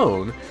 both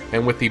alone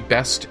and with the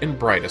best and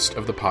brightest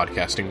of the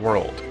podcasting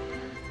world.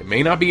 It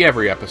may not be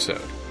every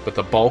episode, but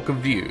the bulk of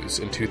views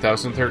in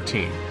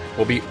 2013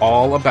 will be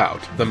all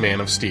about the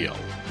Man of Steel.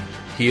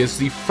 He is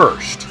the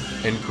first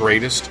and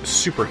greatest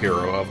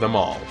superhero of them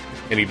all,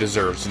 and he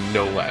deserves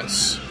no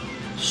less.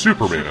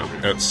 Superman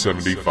at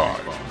 75.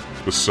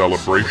 The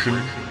celebration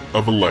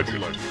of a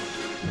legend.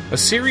 A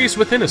series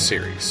within a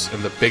series,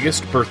 and the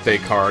biggest birthday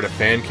card a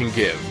fan can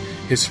give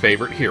his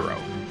favorite hero.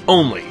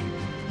 Only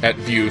at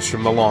Views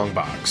from the Long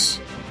Box.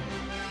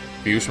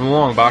 Views from the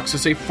Long Box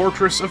is a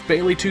Fortress of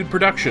Baileytude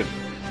production.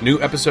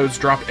 New episodes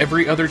drop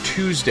every other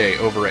Tuesday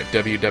over at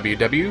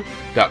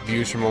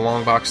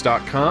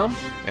www.viewsfromthelongbox.com,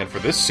 and for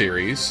this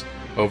series,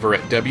 over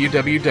at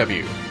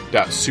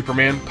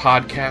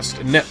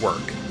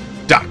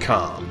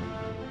www.supermanpodcastnetwork.com.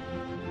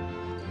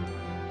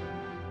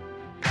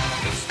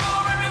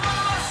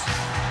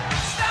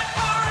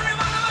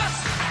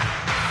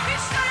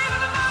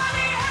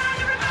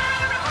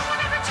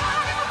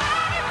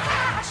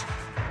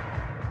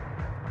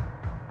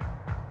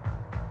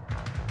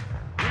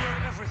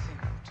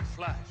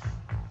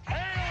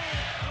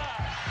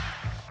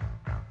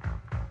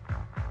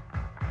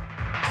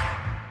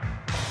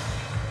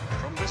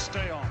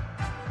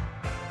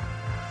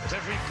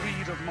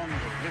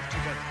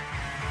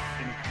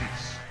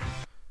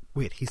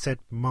 Wait, he said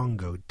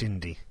Mongo,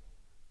 didn't he?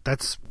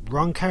 That's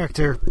wrong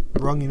character,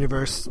 wrong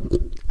universe,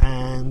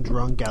 and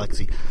wrong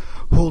galaxy.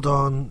 Hold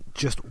on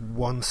just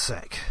one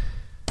sec.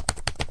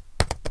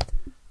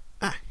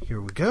 Here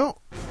we go.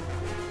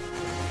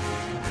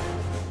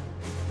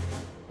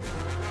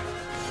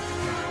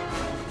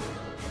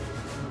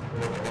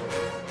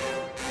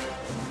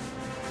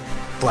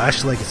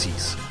 Flash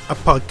Legacies, a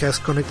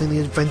podcast connecting the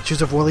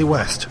adventures of Wally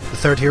West, the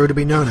third hero to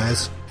be known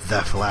as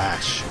The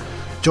Flash.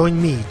 Join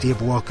me,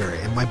 Dave Walker,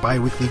 in my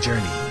bi-weekly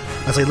journey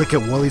as I look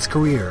at Wally's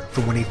career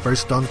from when he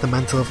first donned the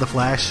mantle of The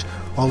Flash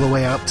all the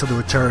way up to the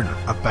return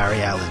of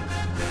Barry Allen.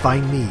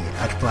 Find me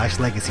at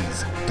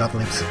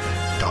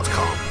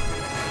flashlegacies.libsyn.com.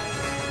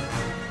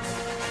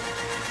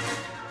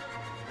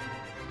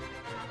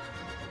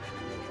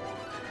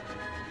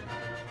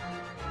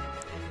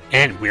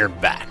 And we're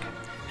back.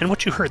 And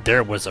what you heard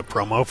there was a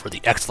promo for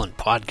the excellent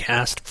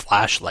podcast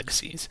Flash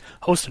Legacies,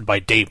 hosted by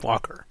Dave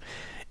Walker.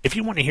 If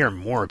you want to hear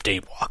more of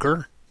Dave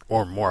Walker,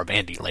 or more of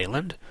Andy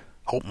Leyland,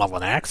 Hope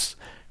Mullinax,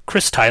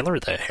 Chris Tyler,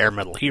 the hair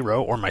metal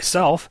hero, or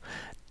myself,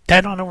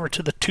 head on over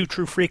to the Two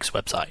True Freaks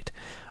website.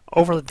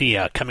 Over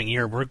the coming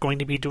year, we're going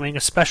to be doing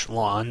a special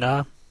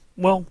on,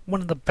 one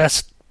of the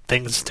best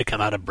things to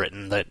come out of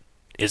Britain that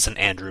isn't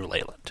Andrew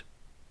Leyland.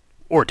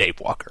 Or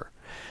Dave Walker.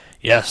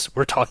 Yes,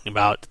 we're talking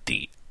about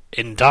the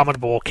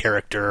indomitable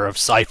character of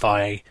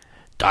sci-fi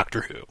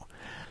Doctor Who.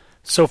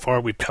 So far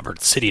we've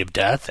covered City of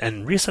Death,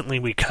 and recently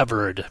we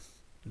covered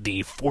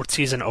the 4th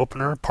season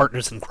opener,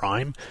 Partners in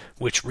Crime,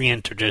 which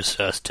reintroduced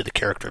us to the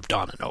character of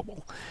Donna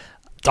Noble.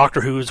 Doctor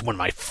Who is one of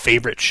my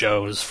favorite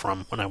shows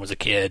from when I was a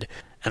kid,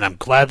 and I'm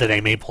glad that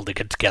I'm able to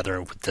get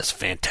together with this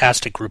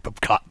fantastic group of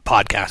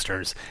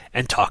podcasters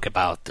and talk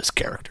about this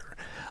character.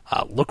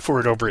 Look for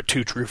it over at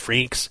Two True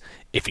Freaks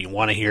if you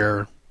want to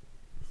hear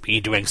me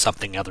doing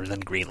something other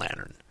than Green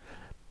Lantern.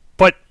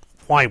 But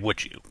why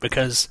would you?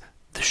 Because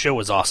the show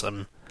is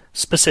awesome,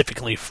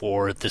 specifically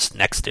for this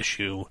next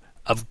issue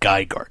of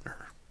Guy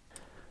Gardner,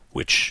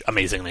 which,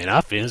 amazingly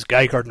enough, is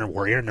Guy Gardner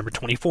Warrior number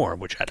 24,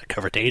 which had a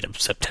cover date of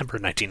September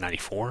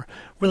 1994,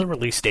 with a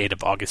release date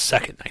of August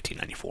 2nd,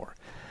 1994.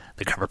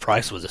 The cover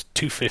price was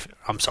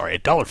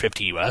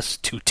 $1.50 US,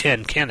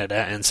 $2.10 Canada,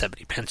 and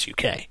 70 pence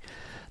UK.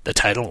 The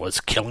title was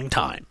Killing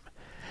Time.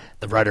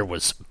 The writer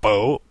was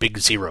Bo Big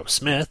Zero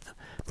Smith.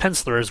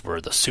 Pencilers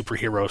were the Super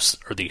Zero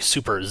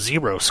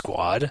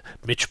Squad,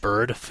 Mitch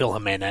Bird, Phil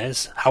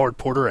Jimenez, Howard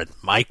Porter, and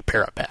Mike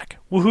Parapek.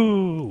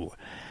 Woohoo!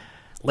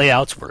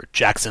 Layouts were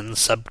Jackson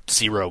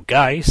Sub-Zero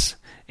Geis.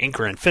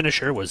 Inker and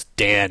finisher was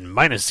Dan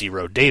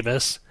 -Zero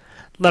Davis.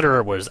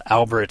 Letterer was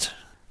Albert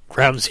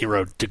Ground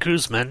Zero de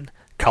Guzman.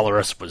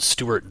 Colorist was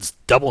Stuart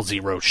Double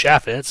Zero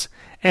Chaffetz.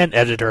 And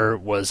editor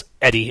was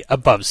Eddie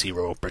Above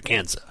Zero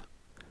Braganza.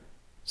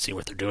 See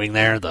what they're doing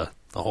there? The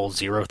whole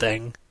zero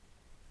thing?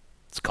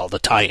 It's called a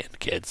tie-in,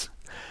 kids.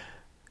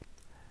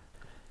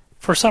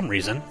 For some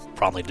reason,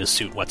 probably to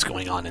suit what's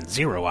going on in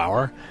Zero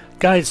Hour,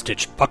 Guy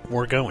ditched Buck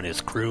Morgo and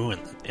his crew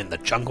in the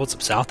jungles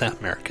of South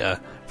America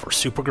for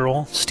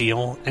Supergirl,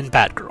 Steel, and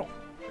Batgirl.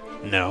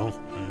 No,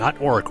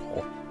 not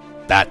Oracle.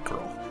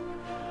 Batgirl.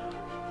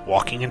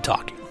 Walking and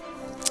talking.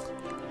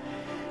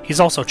 He's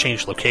also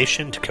changed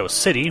location to Coast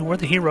City, where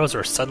the heroes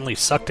are suddenly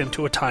sucked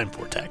into a time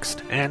vortex,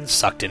 and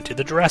sucked into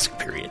the Jurassic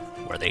period,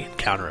 where they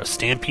encounter a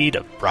stampede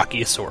of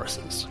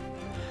Brachiosauruses.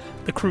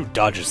 The crew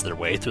dodges their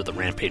way through the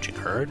rampaging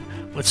herd,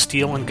 with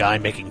Steel and Guy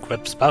making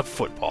quips about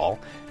football,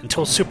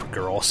 until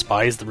Supergirl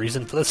spies the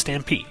reason for the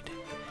stampede.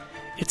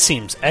 It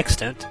seems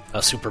Extant, a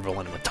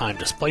supervillain with time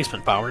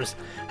displacement powers,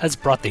 has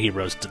brought the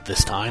heroes to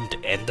this time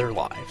to end their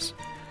lives.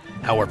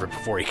 However,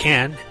 before he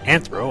can,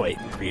 Anthro, a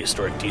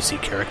prehistoric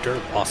DC character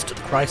lost to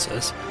the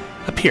crisis,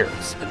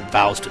 appears and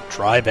vows to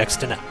drive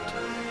Extant out.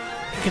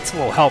 He gets a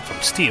little help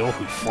from Steel,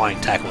 who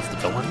flying tackles the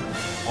villain,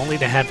 only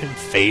to have him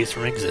phased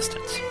from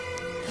existence.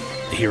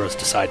 The heroes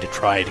decide to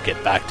try to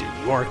get back to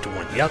New York to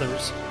warn the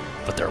others,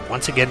 but they're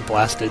once again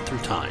blasted through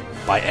time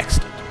by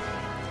Extant.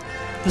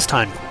 This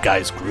time,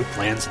 Guy's group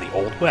lands in the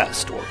Old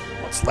West, or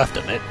what's left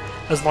of it,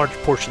 as large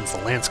portions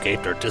of the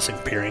landscape are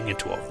disappearing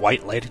into a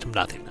white light of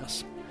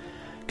nothingness.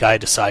 Guy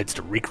decides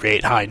to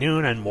recreate High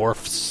Noon and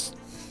morphs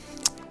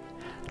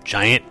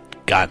giant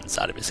guns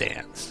out of his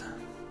hands.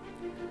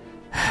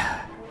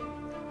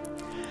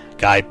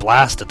 Guy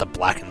blasts at the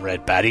black and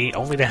red baddie,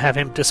 only to have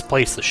him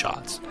displace the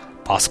shots,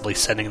 possibly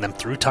sending them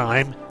through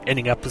time,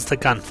 ending up as the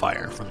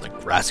gunfire from the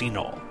grassy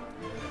knoll.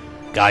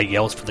 Guy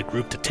yells for the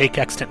group to take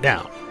Extant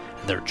down,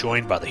 and they're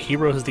joined by the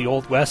heroes of the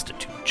Old West to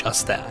do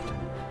just that.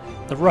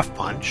 The rough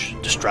punch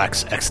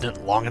distracts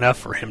Extant long enough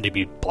for him to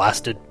be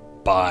blasted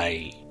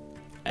by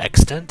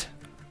Extant?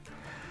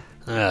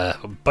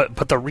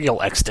 But the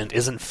real Extant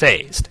isn't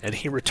phased, and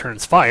he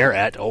returns fire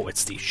at,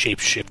 it's the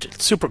shape-shifted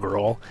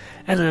Supergirl,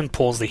 and then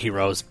pulls the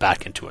heroes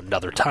back into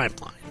another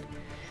timeline.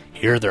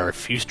 Here there are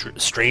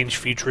strange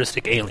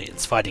futuristic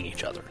aliens fighting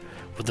each other,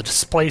 with the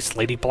displaced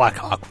Lady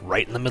Blackhawk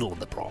right in the middle of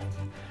the brawl.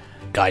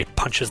 Guy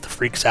punches the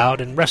freaks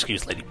out and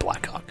rescues Lady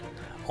Blackhawk,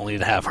 only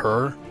to have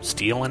her,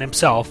 Steel, and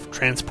himself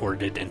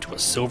transported into a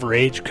Silver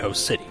Age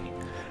Coast City,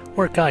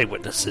 where Guy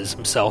witnesses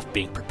himself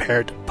being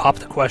prepared to pop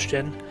the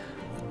question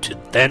to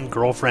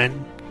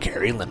then-girlfriend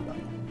Carrie Limbo.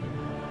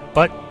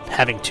 But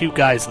having two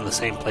guys in the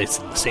same place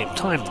in the same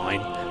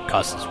timeline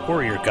causes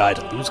Warrior Guy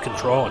to lose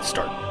control and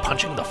start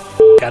punching the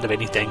f*** out of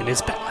anything in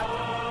his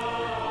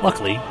path.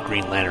 Luckily,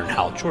 Green Lantern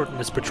Hal Jordan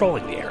is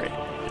patrolling the area,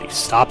 and he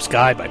stops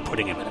Guy by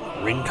putting him in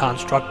a ring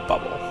construct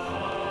bubble.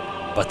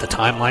 But the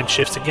timeline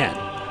shifts again,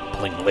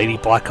 pulling Lady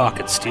Blackhawk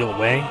and Steel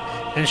away,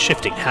 and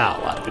shifting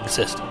Hal out of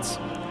existence.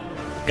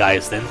 Guy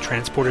is then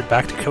transported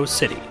back to Coast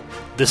City,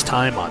 this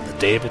time on the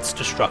day of its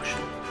destruction.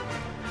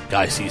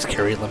 Guy sees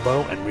Carrie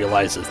Limbo and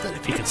realizes that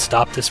if he can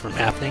stop this from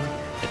happening,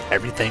 then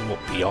everything will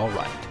be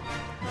alright.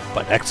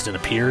 But Exton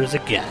appears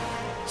again,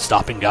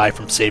 stopping Guy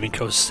from saving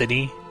Coast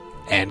City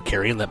and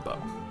Carrie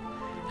Limbo.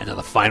 And in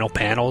the final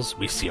panels,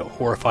 we see a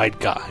horrified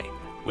Guy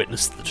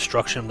witness the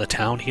destruction of the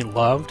town he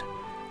loved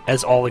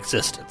as all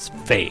existence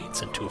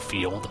fades into a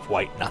field of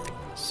white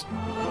nothingness.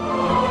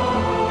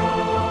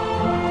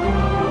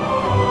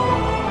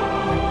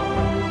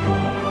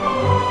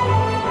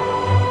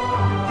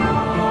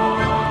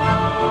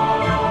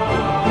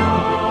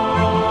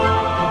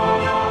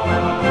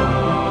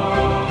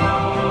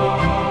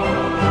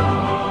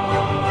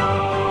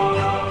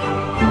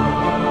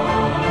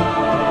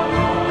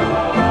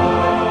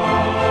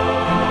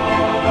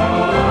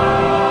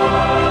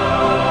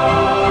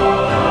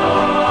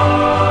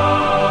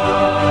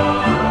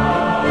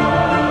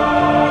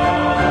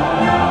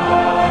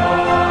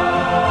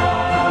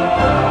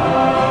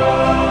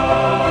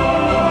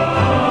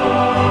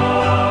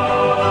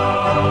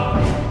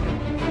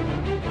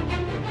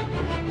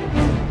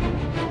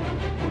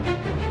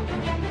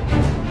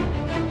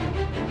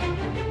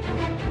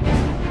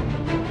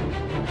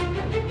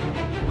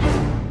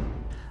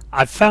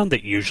 I've found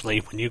that usually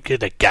when you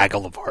get a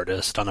gaggle of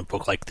artists on a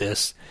book like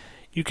this,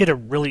 you get a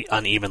really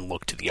uneven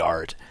look to the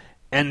art,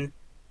 and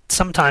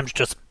sometimes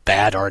just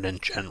bad art in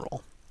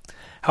general.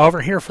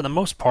 However, here for the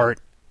most part,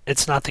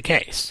 it's not the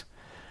case.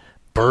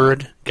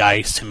 Bird,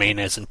 Geist,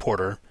 Jimenez, and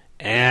Porter,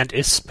 and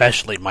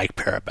especially Mike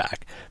Paraback,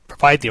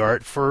 provide the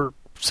art for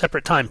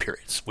separate time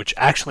periods, which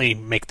actually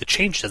make the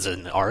changes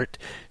in the art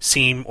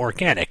seem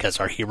organic as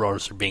our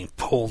heroes are being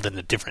pulled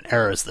into different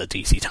eras of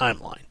the DC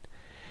timeline.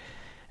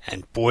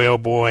 And boy oh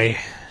boy,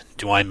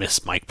 do I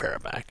miss Mike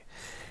Paraback.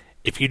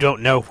 If you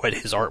don't know what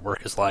his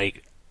artwork is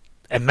like,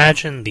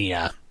 imagine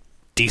the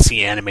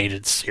DC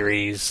animated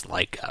series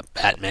like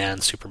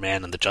Batman,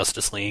 Superman, and the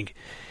Justice League.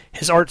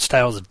 His art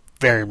style is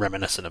very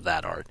reminiscent of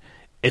that art.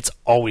 It's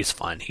always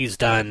fun. He's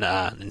done,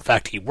 in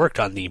fact, he worked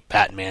on the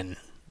Batman,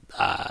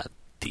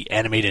 the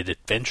Animated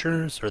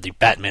Adventures, or the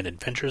Batman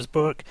Adventures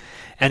book,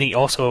 and he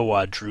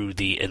also drew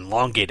the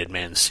Elongated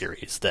Man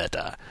series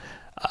that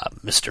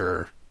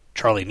Mr.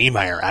 Charlie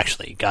Niemeyer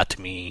actually got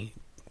to me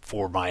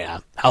for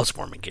my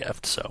housewarming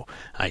gift. So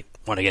I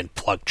want to again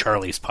plug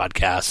Charlie's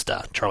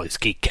podcast, Charlie's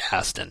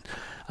Geekcast,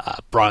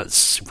 and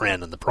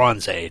Superman in the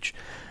Bronze Age.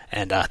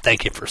 And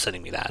thank you for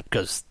sending me that,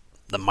 because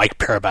the Mike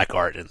Paraback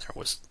art in there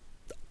was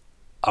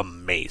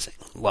amazing.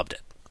 Loved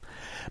it.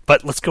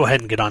 But let's go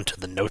ahead and get on to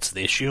the notes of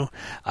the issue,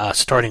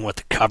 starting with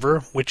the cover,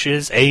 which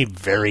is a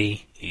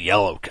very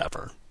yellow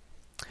cover.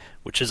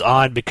 Which is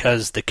odd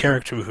because the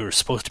character who is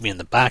supposed to be in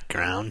the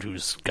background,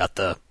 who's got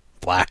the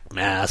black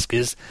mask,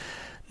 is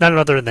none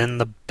other than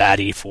the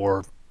baddie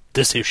for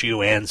this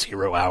issue and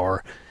 0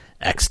 Hour,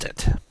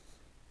 Extant,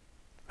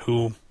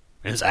 who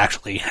is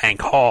actually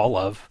Hank Hall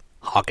of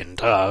Hawk and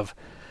Dove,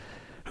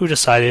 who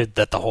decided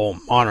that the whole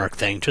Monarch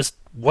thing just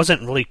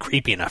wasn't really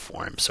creepy enough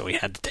for him, so he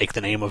had to take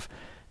the name of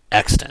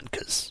Extant,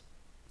 because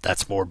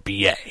that's more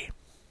BA.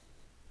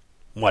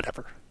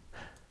 Whatever.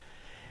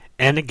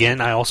 And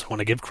again, I also want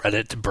to give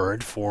credit to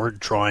Bird for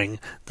drawing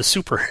the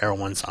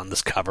superheroines on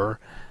this cover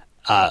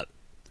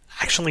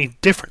actually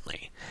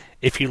differently.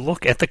 If you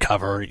look at the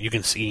cover, you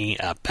can see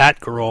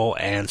Batgirl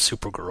and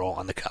Supergirl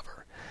on the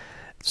cover.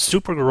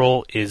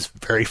 Supergirl is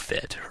very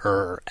fit.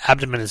 Her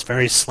abdomen is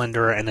very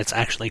slender, and it's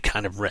actually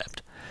kind of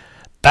ripped.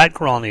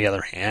 Batgirl, on the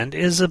other hand,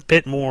 is a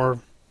bit more,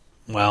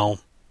 well,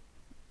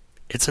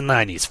 it's the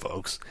 90s,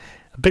 folks.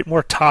 A bit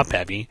more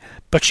top-heavy,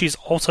 but she's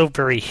also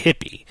very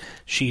hippie.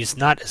 She's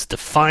not as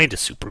defined as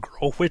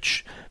Supergirl,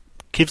 which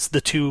gives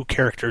the two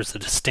characters a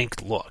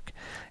distinct look.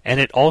 And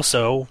it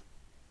also,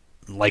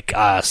 like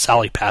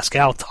Sally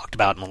Pascal talked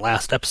about in the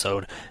last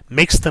episode,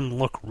 makes them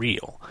look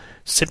real,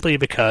 simply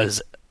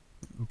because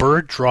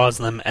Bird draws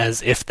them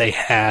as if they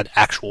had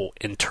actual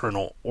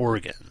internal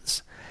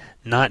organs,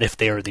 not if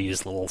they are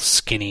these little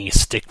skinny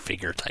stick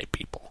figure type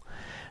people.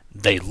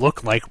 They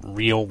look like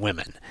real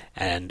women,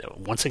 and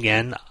once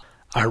again,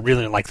 I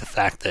really like the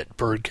fact that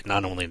Bird can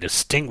not only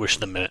distinguish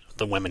the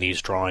women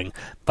he's drawing,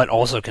 but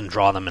also can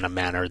draw them in a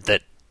manner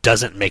that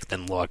doesn't make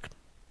them look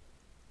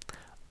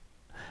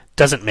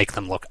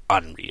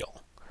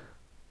unreal.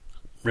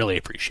 Really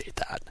appreciate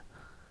that.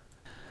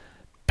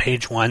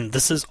 Page 1,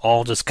 this is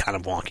all just kind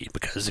of wonky,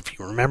 because if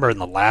you remember in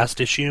the last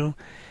issue,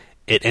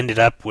 it ended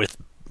up with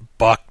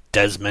Buck,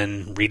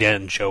 Desmond, Rita,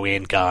 and Joey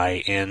and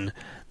Guy in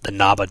the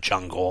Naba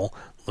jungle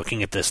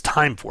looking at this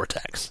time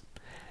vortex.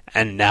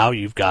 And now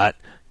you've got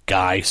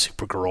Guy,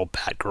 Supergirl,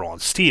 Batgirl,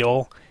 and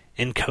Steel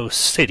in Coast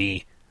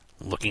City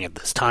looking at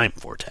this time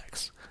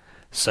vortex.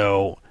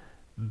 So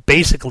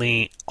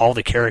basically all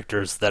the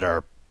characters that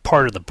are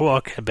part of the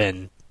book have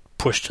been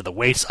pushed to the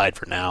wayside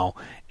for now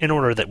in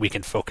order that we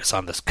can focus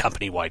on this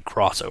company-wide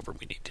crossover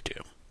we need to do.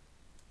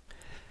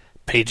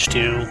 Page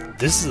 2,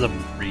 this is a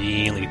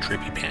really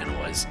trippy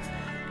panel as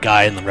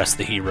Guy and the rest of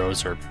the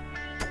heroes are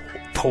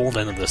pulled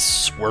into this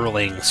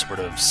swirling sort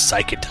of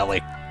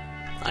psychedelic,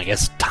 I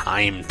guess,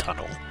 time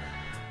tunnel.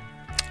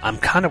 I'm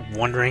kind of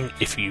wondering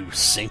if you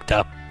synced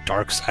up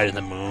Dark Side of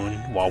the Moon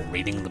while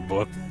reading the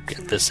book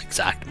at this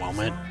exact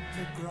moment,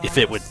 if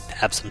it would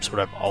have some sort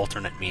of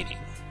alternate meaning.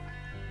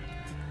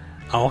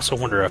 I also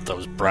wonder if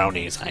those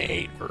brownies I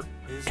ate were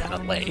kind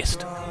of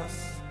laced.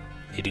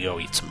 Need to go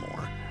eat some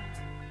more.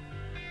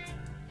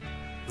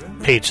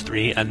 Page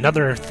 3,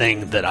 another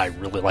thing that I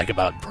really like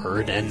about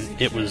Bird,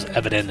 and it was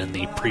evident in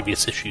the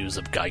previous issues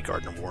of Guy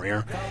Gardner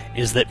Warrior,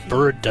 is that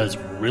Bird does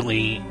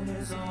really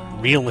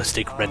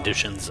realistic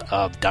renditions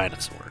of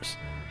dinosaurs.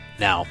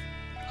 Now,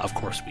 of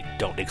course, we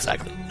don't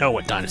exactly know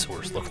what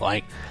dinosaurs look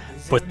like,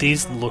 but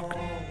these look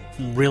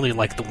really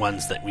like the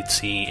ones that we'd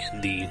see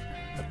in the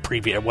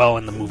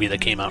in the movie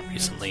that came out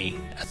recently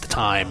at the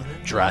time,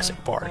 Jurassic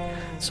Park.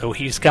 So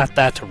he's got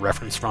that to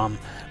reference from,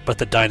 but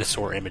the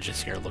dinosaur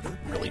images here look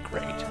really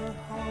great.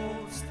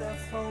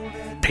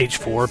 Page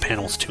 4,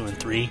 panels 2 and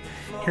 3,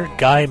 here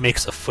Guy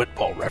makes a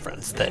football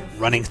reference that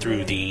running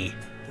through the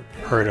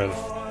herd of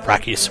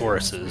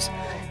Brachiosauruses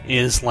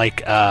is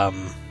like,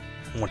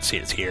 let's see,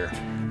 it's here.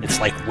 It's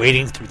like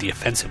wading through the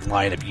offensive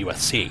line of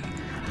USC.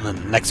 And then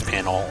the next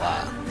panel,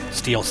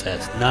 Steele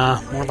says,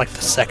 nah, more like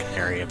the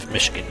secondary of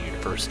Michigan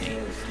University.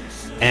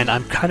 And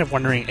I'm kind of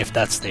wondering if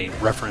that's a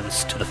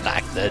reference to the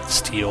fact that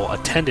Steele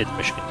attended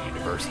Michigan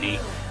University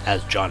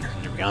as John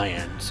Henry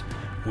Irons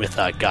with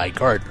Guy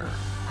Gardner.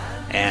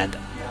 And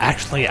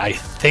actually, I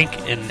think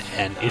in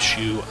an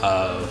issue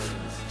of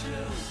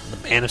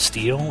The Man of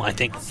Steel, I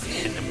think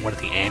in one of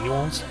the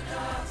annuals,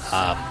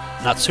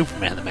 not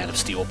Superman the Man of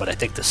Steel, but I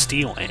think the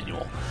Steel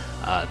annual,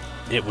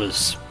 it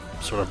was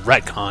sort of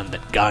retconned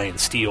that Guy and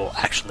Steele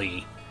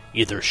actually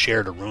either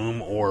shared a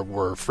room or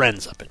were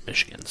friends up in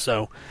Michigan.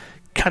 So,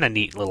 kind of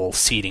neat little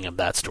seeding of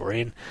that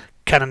story, and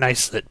kind of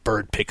nice that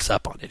Bird picks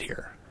up on it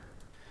here.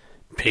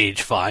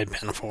 Page 5,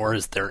 panel 4,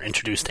 is they're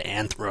introduced to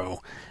Anthro.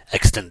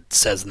 Exton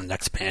says in the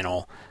next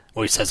panel,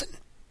 well, he says in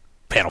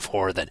panel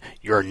 4 that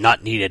you're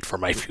not needed for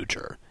my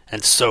future,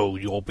 and so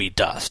you'll be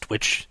dust,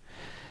 which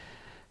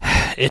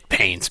it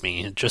pains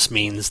me. It just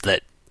means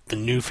that the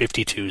new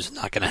 52 is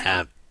not going to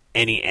have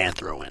any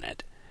Anthro in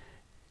it.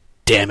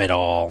 Damn it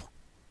all.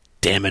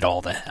 Damn it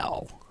all to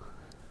hell.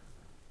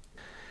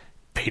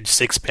 Page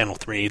 6, panel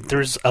 3,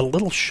 there's a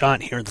little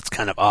shot here that's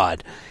kind of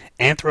odd.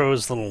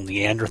 Anthro's little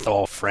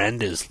Neanderthal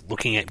friend is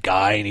looking at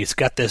Guy, and he's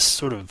got this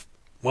sort of,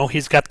 well,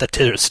 he's got the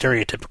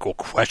stereotypical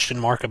question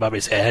mark above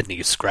his head, and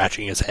he's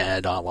scratching his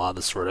head, a lot of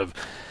this sort of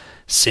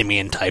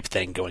simian-type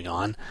thing going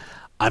on.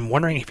 I'm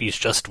wondering if he's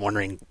just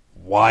wondering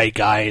why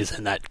Guy is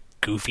in that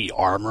goofy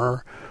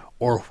armor,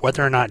 or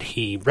whether or not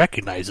he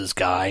recognizes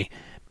Guy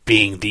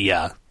being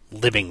the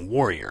living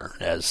warrior,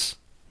 as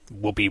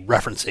we'll be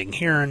referencing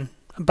here in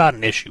about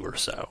an issue or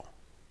so.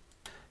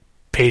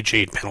 Page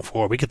 8, panel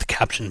 4, we get the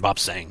caption Bob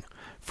saying,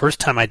 "First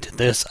time I did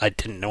this, I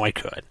didn't know I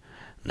could.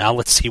 Now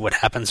let's see what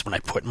happens when I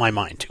put my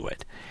mind to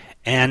it."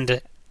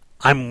 And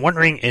I'm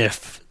wondering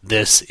if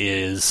this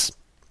is,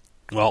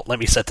 well, let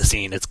me set the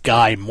scene. It's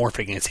Guy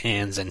morphing his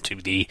hands into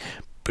the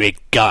big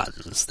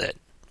guns that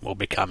will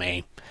become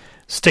a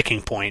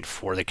sticking point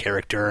for the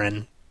character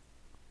and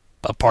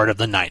a part of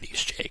the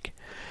 90s, Jake.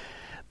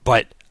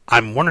 But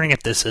I'm wondering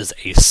if this is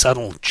a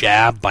subtle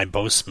jab by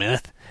Bo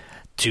Smith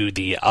to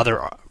the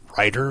other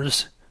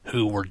writers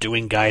who were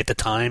doing Guy at the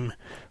time,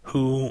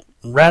 who,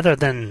 rather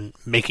than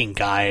making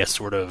Guy a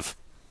sort of,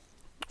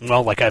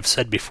 well, like I've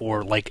said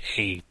before, like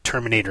a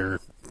Terminator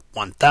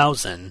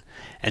 1000,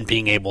 and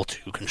being able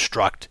to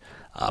construct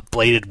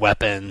bladed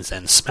weapons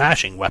and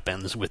smashing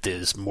weapons with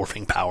his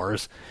morphing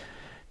powers,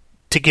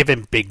 to give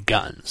him big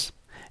guns.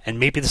 And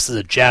maybe this is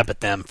a jab at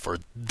them for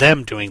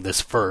them doing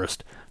this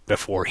first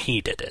before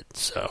he did it,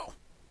 so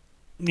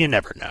you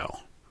never know.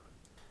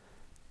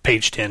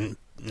 Page 10.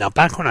 Now,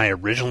 back when I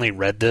originally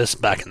read this,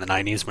 back in the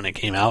 90s when it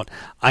came out,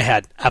 I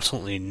had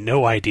absolutely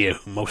no idea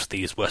who most of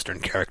these Western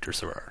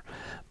characters were.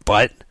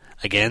 But,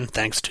 again,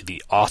 thanks to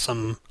the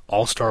awesome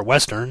All-Star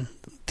Western,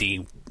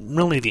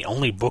 really the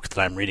only book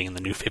that I'm reading in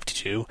the New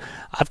 52,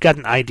 I've got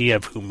an idea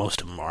of who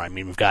most of them are. I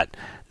mean, we've got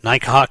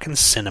Nighthawk and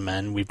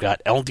Cinnamon, we've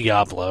got El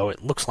Diablo,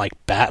 it looks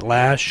like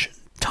Batlash,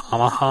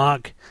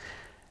 Tomahawk.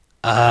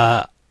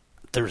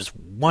 There's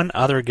one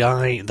other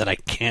guy that I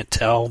can't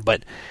tell,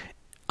 but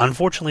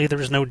unfortunately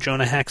there's no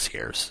Jonah Hex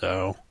here,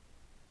 so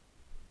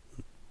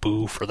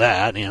boo for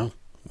that, you know.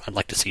 I'd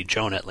like to see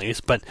Jonah at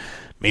least, but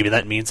maybe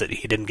that means that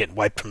he didn't get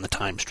wiped from the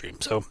time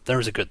stream, so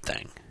there's a good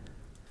thing.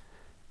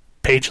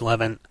 Page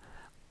 11,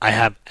 I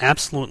have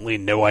absolutely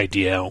no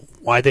idea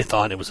why they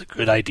thought it was a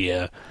good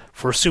idea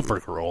for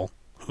Supergirl,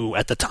 who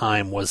at the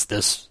time was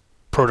this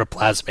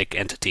protoplasmic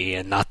entity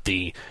and not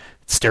the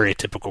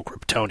stereotypical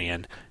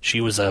Kryptonian.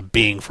 She was a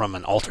being from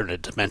an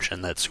alternate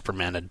dimension that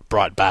Superman had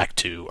brought back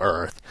to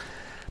Earth.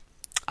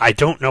 I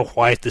don't know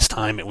why at this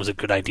time it was a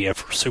good idea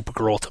for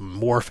Supergirl to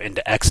morph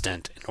into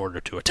Extant in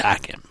order to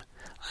attack him.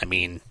 I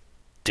mean,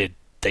 did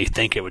they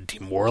think it would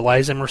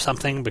demoralize him or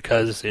something?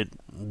 Because it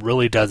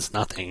really does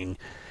nothing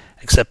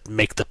except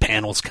make the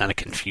panels kind of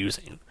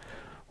confusing.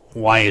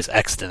 Why is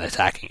Extant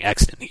attacking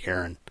Extant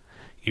here? And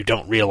you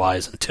don't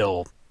realize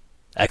until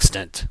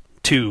Extant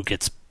 2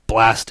 gets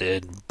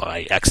blasted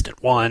by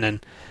Extant 1,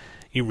 and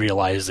you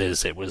realize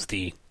it was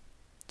the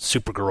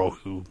Supergirl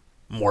who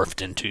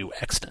morphed into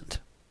Extant.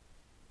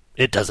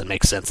 It doesn't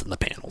make sense in the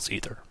panels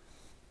either.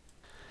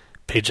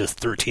 Pages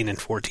 13 and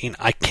 14.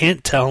 I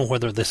can't tell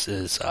whether this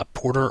is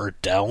Porter or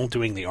Dell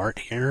doing the art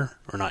here,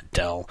 or not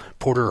Dell,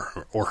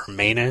 Porter or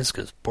Jimenez,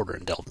 because Porter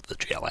and Dell did the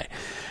JLA.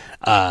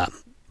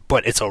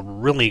 But it's a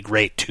really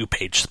great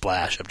 2-page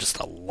splash of just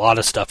a lot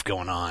of stuff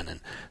going on, and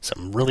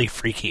some really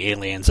freaky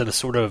aliens, and a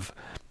sort of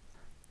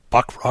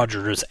Buck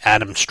Rogers,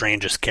 Adam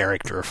Strange's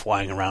character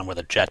flying around with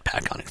a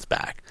jetpack on his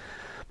back.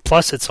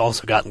 Plus, it's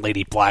also got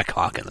Lady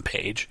Blackhawk in the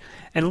page,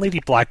 and Lady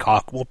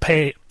Blackhawk will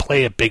play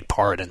a big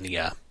part in the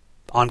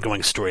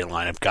ongoing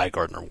storyline of Guy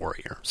Gardner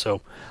Warrior.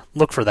 So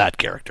look for that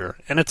character,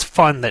 and it's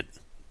fun that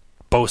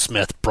Bo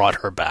Smith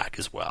brought her back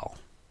as well.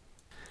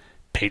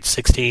 Page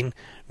 16,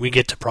 we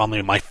get to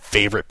probably my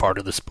favorite part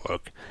of this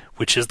book,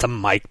 which is the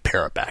Mike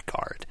Paraback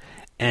art,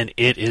 and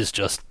it is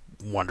just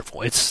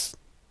wonderful. It's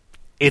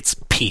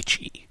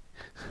peachy.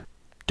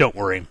 Don't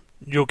worry,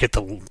 you'll get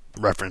the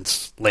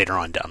reference later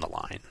on down the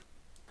line.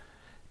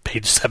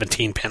 Page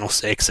 17, panel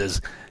 6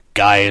 is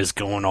Guy is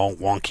going all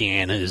wonky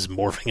and his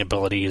morphing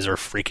abilities are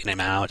freaking him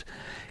out.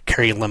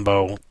 Carrie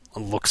Limbo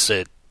looks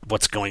at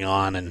what's going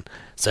on and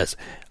says,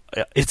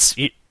 it's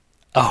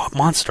a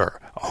monster,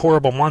 a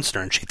horrible monster,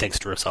 and she thinks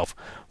to herself,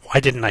 why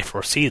didn't I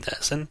foresee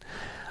this? And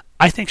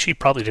I think she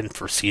probably didn't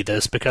foresee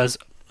this because,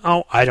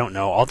 I don't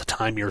know, all the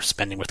time you were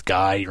spending with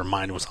Guy, your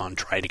mind was on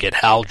trying to get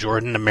Hal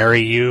Jordan to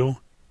marry you.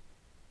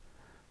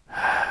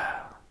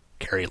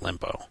 Carrie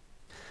Limbo.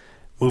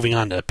 Moving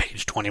on to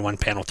page 21,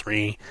 panel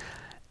 3.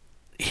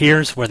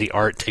 Here's where the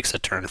art takes a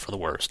turn for the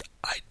worst.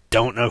 I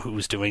don't know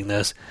who's doing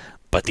this,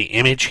 but the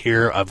image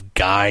here of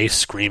Guy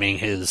screaming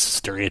his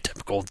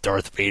stereotypical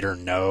Darth Vader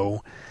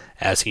no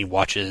as he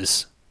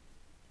watches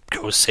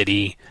Ghost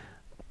City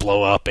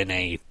blow up in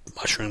a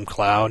mushroom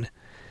cloud,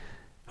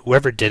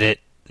 whoever did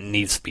it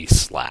needs to be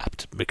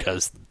slapped,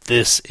 because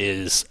this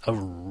is a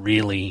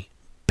really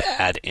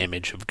bad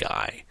image of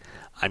Guy.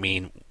 I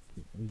mean,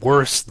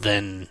 worse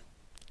than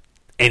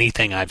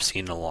anything I've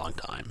seen in a long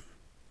time.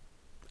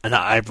 And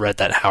I've read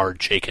that Howard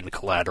Chaykin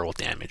Collateral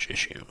Damage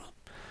issue.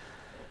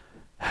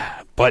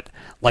 But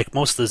like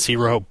most of the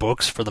Zero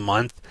books for the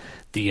month,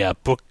 the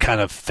book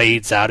kind of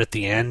fades out at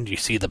the end. You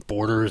see the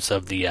borders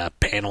of the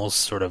panels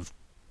sort of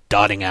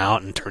dotting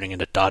out and turning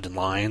into dotted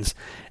lines,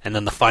 and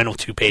then the final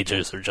 2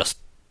 pages are just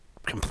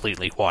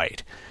completely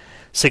white,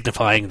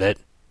 signifying that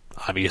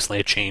obviously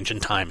a change in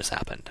time has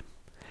happened.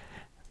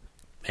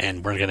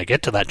 And we're going to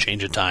get to that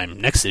change in time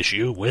next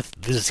issue with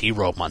the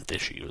Zero month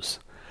issues.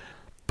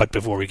 But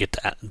before we get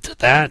to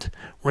that,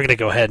 we're going to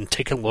go ahead and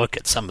take a look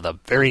at some of the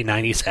very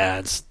 90s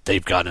ads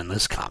they've got in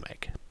this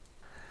comic.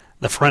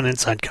 The front and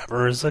side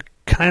cover is a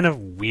kind of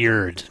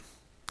weird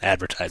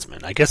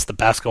advertisement. I guess the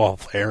basketball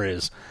player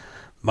is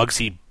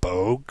Muggsy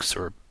Bogues,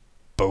 or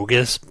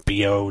Bogus,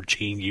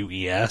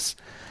 B-O-G-U-E-S,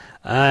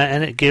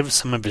 and it gives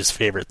some of his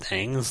favorite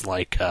things,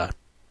 like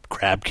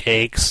crab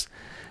cakes.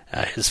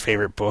 His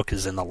favorite book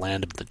is In the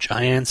Land of the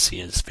Giants.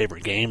 His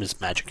favorite game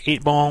is Magic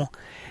 8 Ball.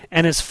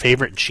 And his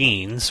favorite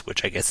jeans,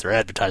 which I guess they're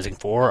advertising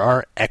for,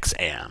 are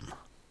X-Am.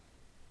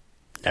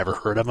 Never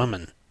heard of them,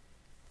 and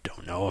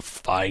don't know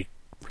if I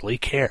really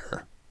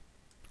care.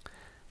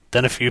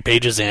 Then a few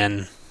pages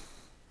in,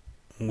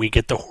 we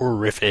get the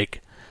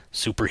horrific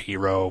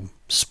superhero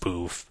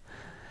spoof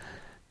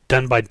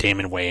done by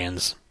Damon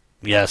Wayans.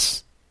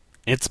 Yes,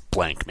 it's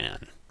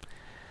Blankman.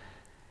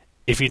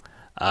 If you,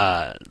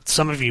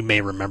 some of you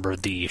may remember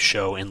the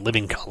show In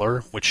Living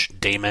Color, which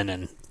Damon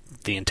and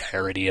the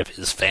entirety of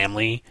his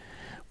family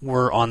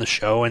were on the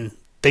show, and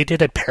they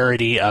did a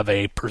parody of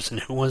a person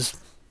who was,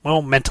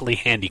 well, mentally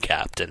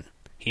handicapped, and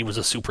he was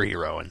a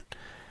superhero, and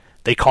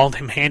they called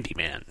him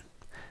Handyman.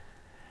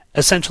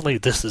 Essentially,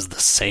 this is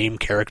the same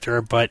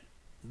character, but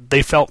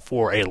they felt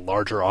for a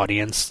larger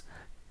audience,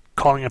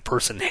 calling a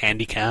person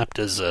handicapped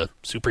as a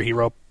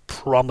superhero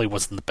probably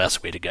wasn't the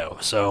best way to go,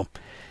 so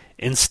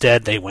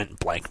instead they went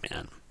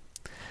Blankman.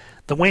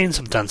 The Wayans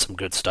have done some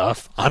good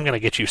stuff. I'm Gonna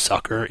Get You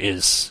Sucker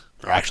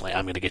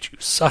I'm Gonna Get You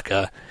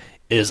Sucka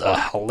is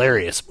a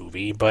hilarious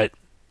movie, but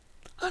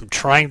I'm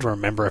trying to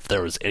remember if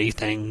there was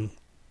anything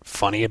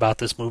funny about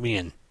this movie,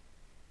 and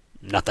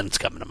nothing's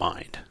coming to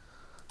mind.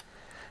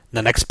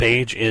 The next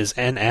page is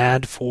an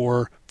ad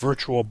for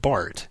Virtual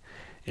Bart.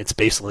 It's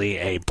basically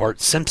a Bart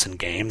Simpson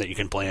game that you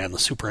can play on the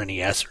Super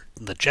NES or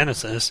the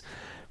Genesis,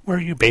 where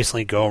you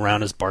basically go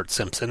around as Bart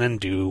Simpson and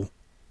do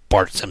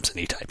Bart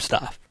Simpson-y type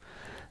stuff.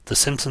 The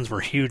Simpsons were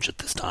huge at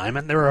this time,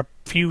 and there are a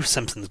few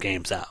Simpsons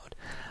games out.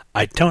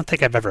 I don't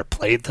think I've ever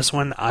played this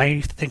one. I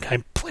think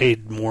I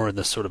played more of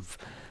the sort of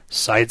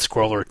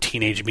side-scroller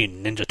Teenage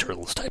Mutant Ninja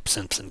Turtles type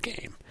Simpson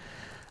game.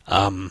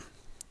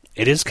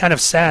 It is kind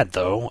of sad,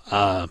 though.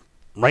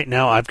 Right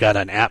now I've got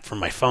an app from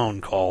my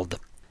phone called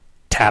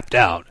Tapped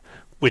Out,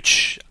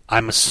 which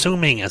I'm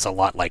assuming is a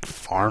lot like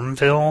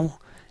Farmville.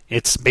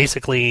 It's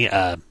basically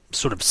a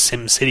sort of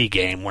SimCity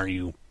game where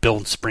you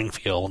build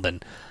Springfield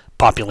and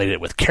populate it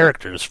with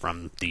characters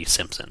from The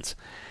Simpsons.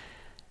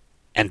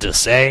 And to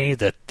say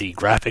that the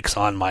graphics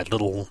on my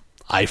little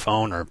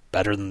iPhone are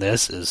better than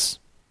this is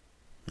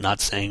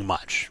not saying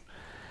much.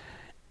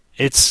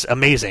 It's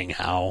amazing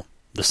how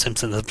The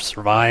Simpsons have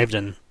survived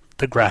and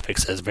the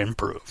graphics has been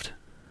improved.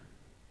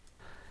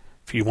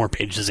 A few more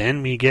pages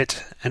in, we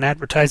get an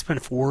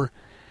advertisement for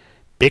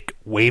Bic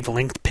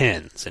wavelength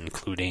pens,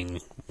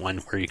 including one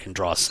where you can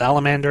draw a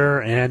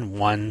salamander and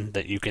one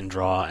that you can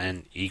draw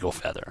an eagle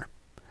feather.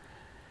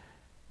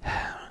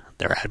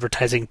 They're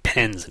advertising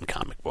pens in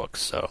comic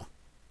books, so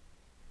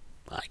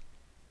I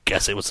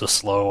guess it was a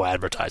slow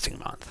advertising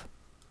month.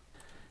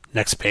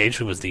 Next page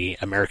was the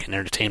American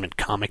Entertainment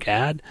comic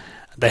ad.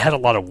 They had a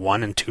lot of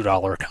 $1 and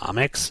 $2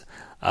 comics.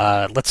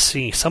 Let's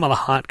see some of the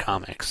hot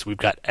comics. We've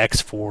got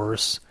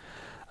X-Force.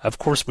 Of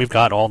course, we've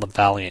got all the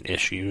Valiant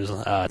issues.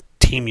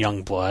 Team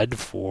Youngblood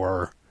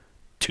for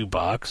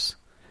 $2.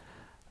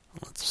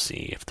 Let's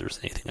see if there's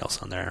anything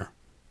else on there.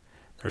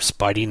 There's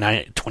Spidey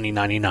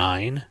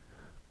 2099.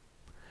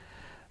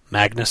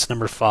 Magnus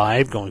number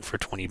 5 going for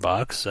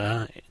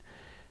 $20.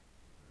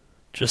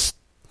 Just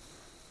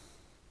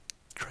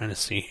trying to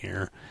see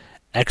here.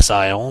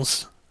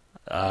 Exiles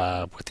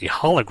with the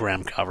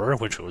hologram cover,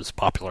 which was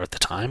popular at the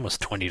time, was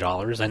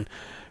 $20, and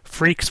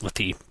Freaks with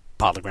the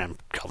hologram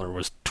cover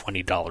was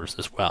 $20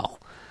 as well.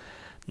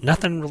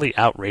 Nothing really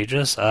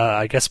outrageous.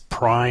 I guess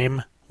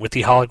Prime with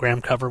the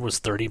hologram cover was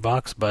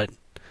 $30, but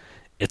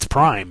it's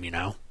Prime, you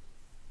know.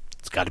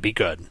 It's got to be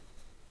good.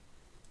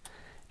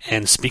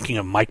 And speaking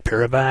of Mike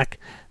Parovac,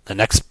 the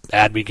next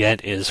ad we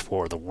get is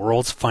for The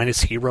World's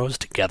Finest Heroes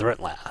Together at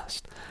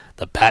Last.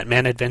 The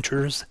Batman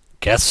Adventures,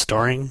 guest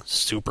starring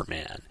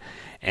Superman.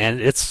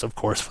 And it's, of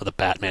course, for the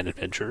Batman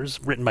Adventures,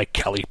 written by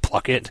Kelly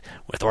Pluckett,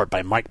 with art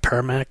by Mike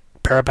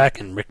Parovac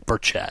and Rick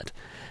Burchett.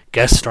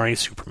 Guest starring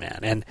Superman.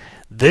 And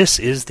this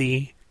is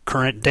the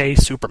current day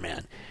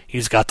Superman.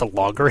 He's got the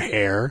longer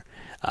hair.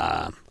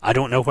 I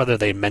don't know whether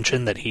they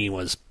mentioned that he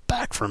was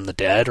back from the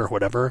dead or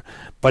whatever,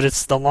 but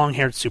it's the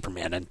long-haired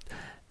Superman, and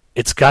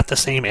it's got the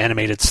same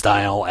animated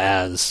style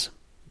as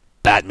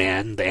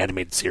Batman, the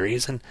animated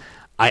series, and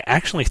I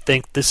actually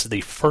think this is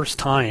the first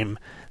time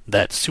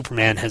that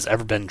Superman has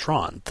ever been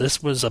drawn.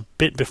 This was a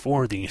bit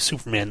before the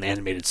Superman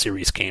animated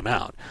series came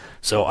out,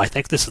 so I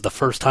think this is the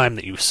first time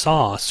that you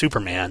saw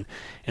Superman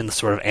in the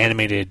sort of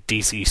animated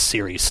DC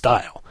series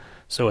style,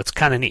 so it's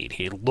kind of neat.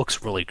 He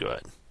looks really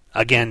good.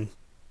 Again,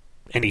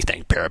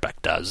 anything Parovac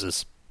does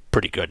is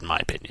pretty good in my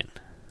opinion.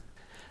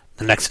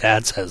 The next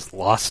ad says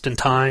Lost in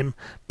Time,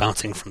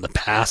 bouncing from the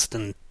past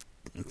to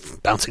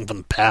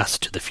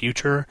the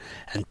future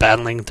and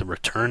battling the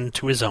return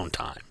to his own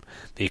time.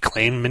 The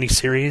acclaimed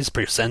miniseries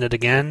presented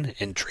again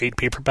in trade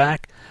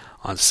paperback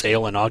on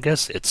sale in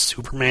August. It's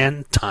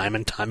Superman Time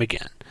and Time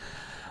Again.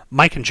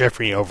 Mike and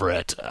Jeffrey over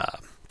at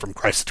From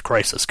Crisis to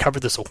Crisis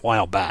covered this a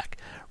while back.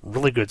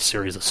 Really good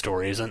series of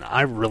stories, and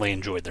I really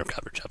enjoyed their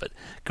coverage of it.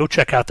 Go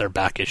check out their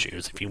back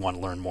issues if you want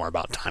to learn more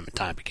about Time and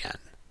Time Again.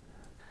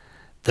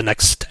 The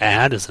next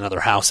ad is another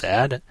house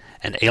ad.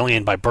 An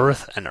alien by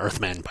birth, an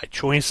earthman by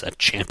choice, a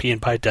champion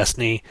by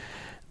destiny.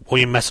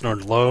 William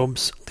Messner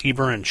Loeb's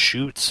Lieber and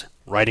Schutz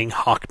writing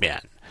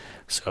Hawkman.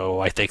 So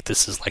I think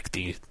this is like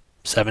the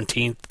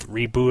 17th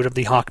reboot of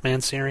the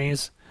Hawkman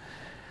series.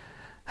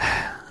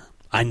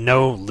 I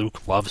know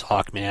Luke loves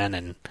Hawkman,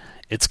 and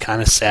it's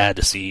kind of sad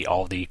to see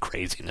all the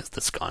craziness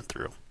that's gone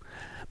through.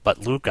 But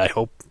Luke, I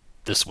hope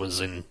this was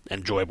an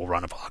enjoyable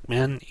run of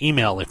Hawkman.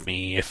 Email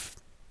me if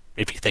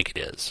you think it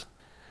is.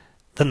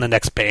 Then the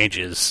next page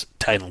is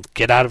titled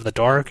Get Out of the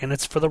Dark, and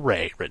it's for the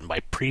Ray, written by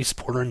Priest,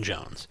 Porter, and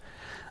Jones.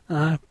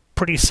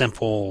 Pretty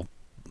simple,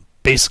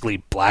 basically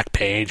black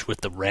page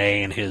with the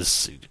Ray and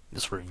his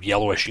sort of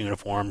yellowish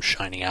uniform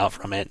shining out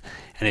from it,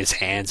 and his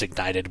hands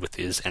ignited with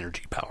his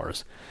energy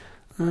powers.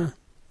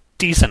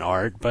 Decent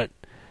art, but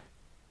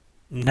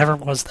never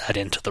was that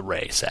into the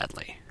Ray,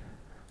 sadly.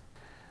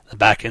 The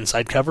back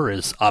inside cover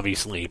is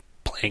obviously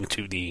playing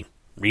to the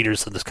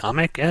readers of this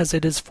comic, as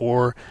it is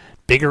for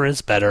bigger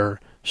is better,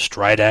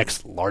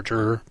 Stridex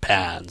larger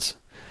pads.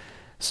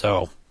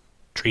 So,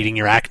 treating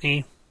your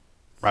acne,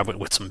 rub it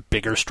with some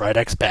bigger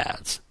Stridex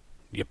pads.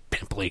 You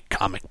pimply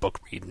comic book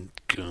reading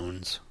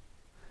goons.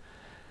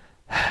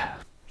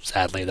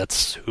 Sadly,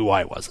 that's who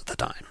I was at the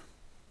time.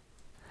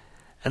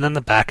 And then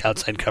the back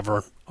outside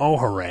cover, oh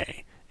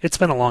hooray. It's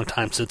been a long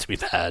time since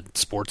we've had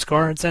sports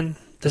cards, and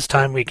this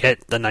time we get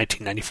the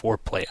 1994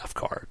 playoff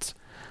cards.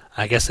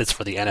 I guess it's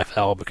for the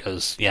NFL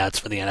because, yeah, it's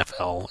for the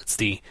NFL. It's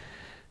the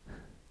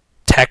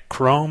Tech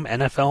Chrome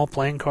NFL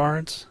playing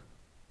cards.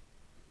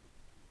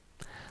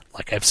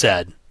 Like I've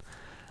said,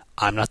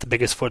 I'm not the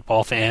biggest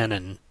football fan,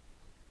 and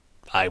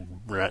I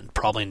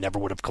probably never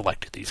would have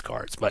collected these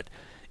cards. But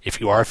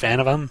if you are a fan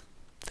of them,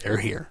 they're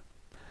here.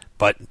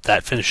 But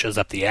that finishes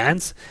up the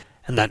ads,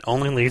 and that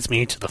only leads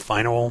me to the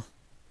final,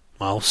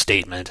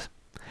 statement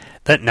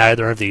that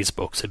neither of these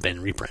books have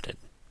been reprinted.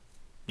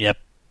 Yep,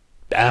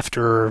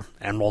 after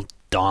Emerald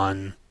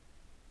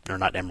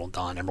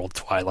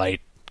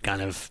Twilight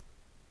kind of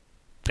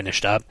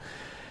finished up,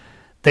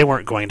 they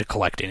weren't going to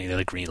collect any of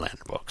the Green Lantern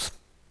books.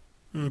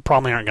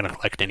 Probably aren't going to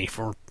collect any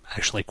for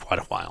actually quite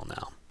a while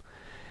now.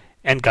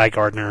 And Guy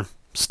Gardner,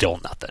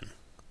 still nothing.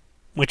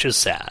 Which is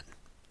sad.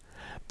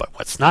 But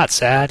what's not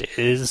sad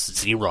is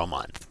Zero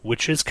Month,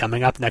 which is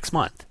coming up next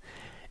month.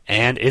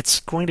 And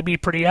it's going to be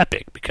pretty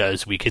epic,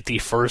 because we get the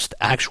first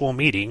actual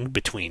meeting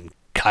between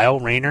Kyle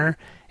Rayner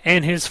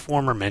and his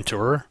former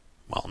mentor,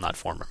 well, not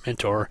former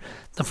mentor,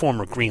 the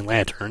former Green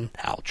Lantern,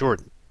 Hal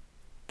Jordan.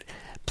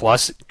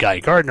 Plus, Guy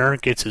Gardner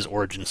gets his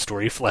origin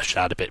story fleshed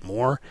out a bit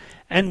more,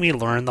 and we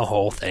learn the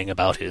whole thing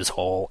about his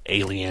whole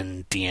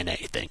alien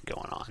DNA thing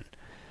going on.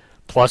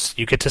 Plus,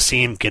 you get to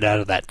see him get out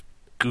of that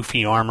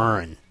goofy armor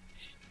and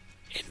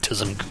into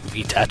some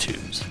goofy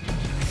tattoos.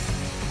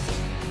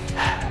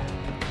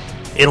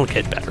 It'll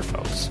get better,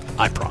 folks.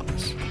 I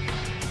promise.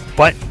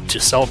 But to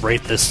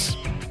celebrate this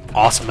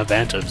awesome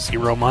event of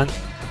Zero Month,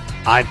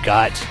 I've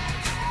got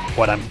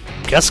what I'm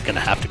going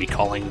to have to be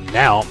calling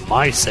now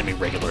my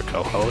semi-regular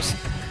co-host,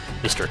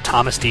 Mr.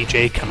 Thomas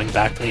DJ, coming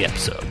back to the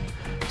episode.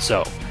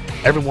 So,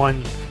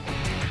 everyone,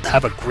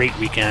 have a great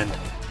weekend.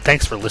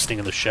 Thanks for listening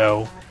to the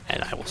show,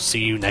 and I will see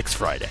you next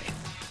Friday.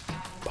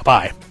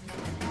 Bye-bye.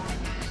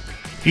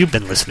 You've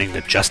been listening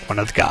to Just One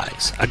of the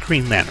Guys, a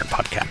Green Lantern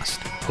podcast,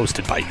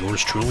 hosted by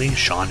yours truly,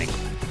 Sean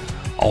England.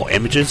 All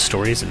images,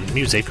 stories, and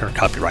music are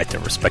copyright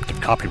their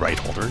respective copyright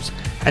holders,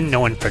 and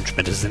no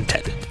infringement is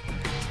intended.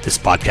 This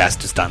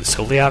podcast is done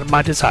solely out of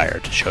my desire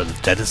to show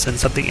the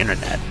denizens of the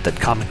internet that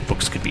comic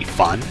books could be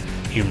fun,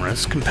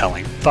 humorous,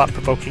 compelling,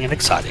 thought-provoking, and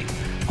exciting,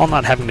 while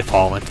not having to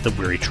fall into the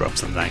weary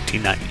tropes of the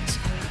 1990s.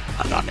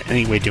 I'm not in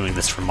any way doing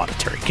this for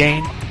monetary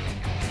gain,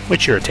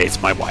 which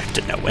irritates my wife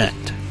to no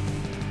end.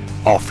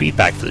 All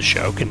feedback for the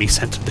show can be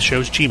sent to the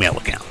show's Gmail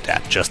account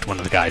at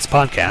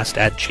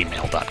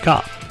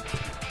justoneoftheguyspodcast@gmail.com.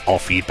 All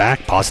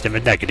feedback, positive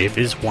and negative,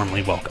 is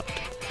warmly welcomed.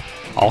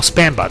 All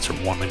spam bots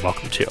are warmly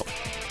welcome too,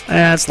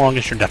 as long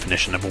as your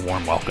definition of a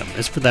warm welcome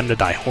is for them to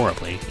die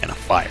horribly in a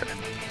fire.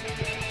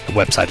 The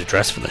website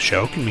address for the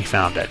show can be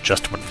found at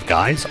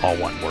justoneoftheguys, all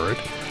one word,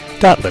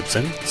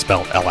 .libsyn,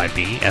 spelled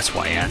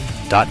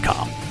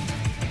LIBSYN.com.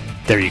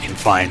 There you can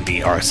find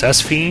the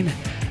RSS feed,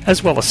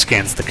 as well as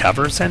scans of the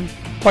covers and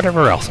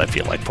whatever else I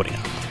feel like putting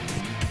up.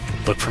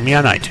 Look for me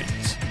on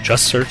iTunes.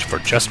 Just search for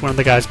Just One of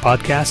the Guys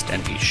podcast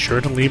and be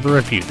sure to leave a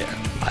review there.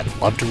 I'd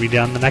love to read it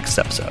on the next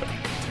episode.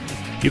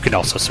 You can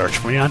also search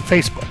for me on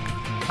Facebook.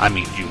 I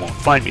mean, you won't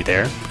find me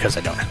there because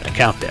I don't have an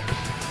account there.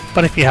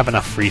 But if you have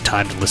enough free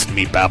time to listen to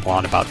me babble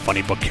on about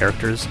funny book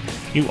characters,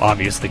 you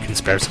obviously can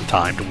spare some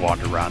time to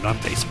wander around on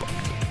Facebook.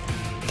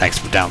 Thanks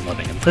for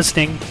downloading and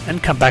listening,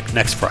 and come back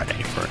next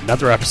Friday for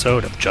another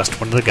episode of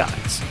Just One of the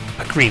Guys,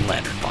 a Green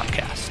Lantern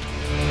podcast.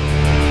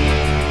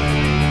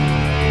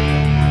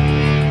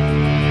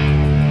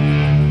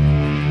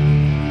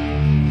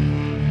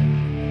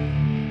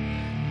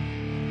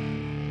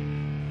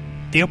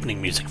 The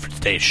opening music for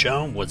today's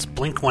show was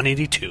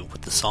Blink-182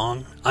 with the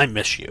song I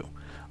Miss You,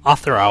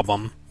 off their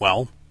album,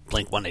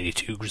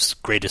 Blink-182's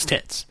Greatest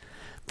Hits.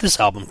 This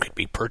album could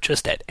be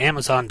purchased at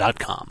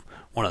Amazon.com,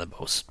 one of the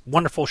most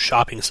wonderful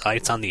shopping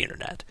sites on the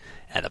internet.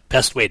 And the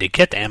best way to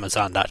get to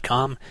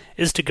Amazon.com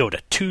is to go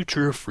to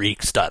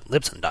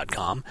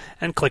twotruefreaks.libsyn.com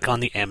and click on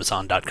the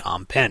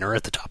Amazon.com banner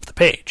at the top of the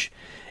page.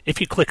 If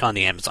you click on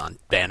the Amazon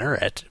banner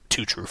at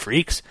Two True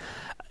Freaks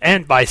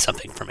and buy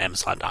something from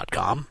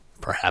Amazon.com,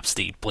 perhaps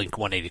the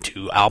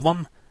Blink-182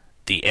 album,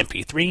 the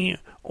MP3,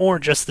 or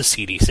just the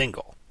CD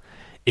single.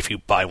 If you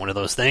buy one of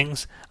those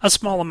things, a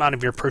small amount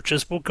of your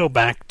purchase will go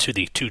back to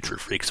the Two True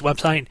Freaks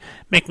website,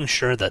 making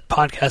sure that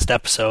podcast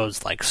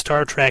episodes like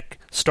Star Trek,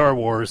 Star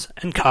Wars,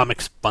 and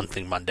Comics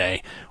Monthly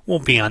Monday will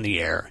be on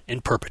the air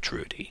in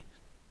perpetuity.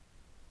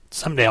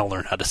 Someday I'll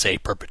learn how to say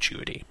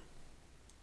perpetuity.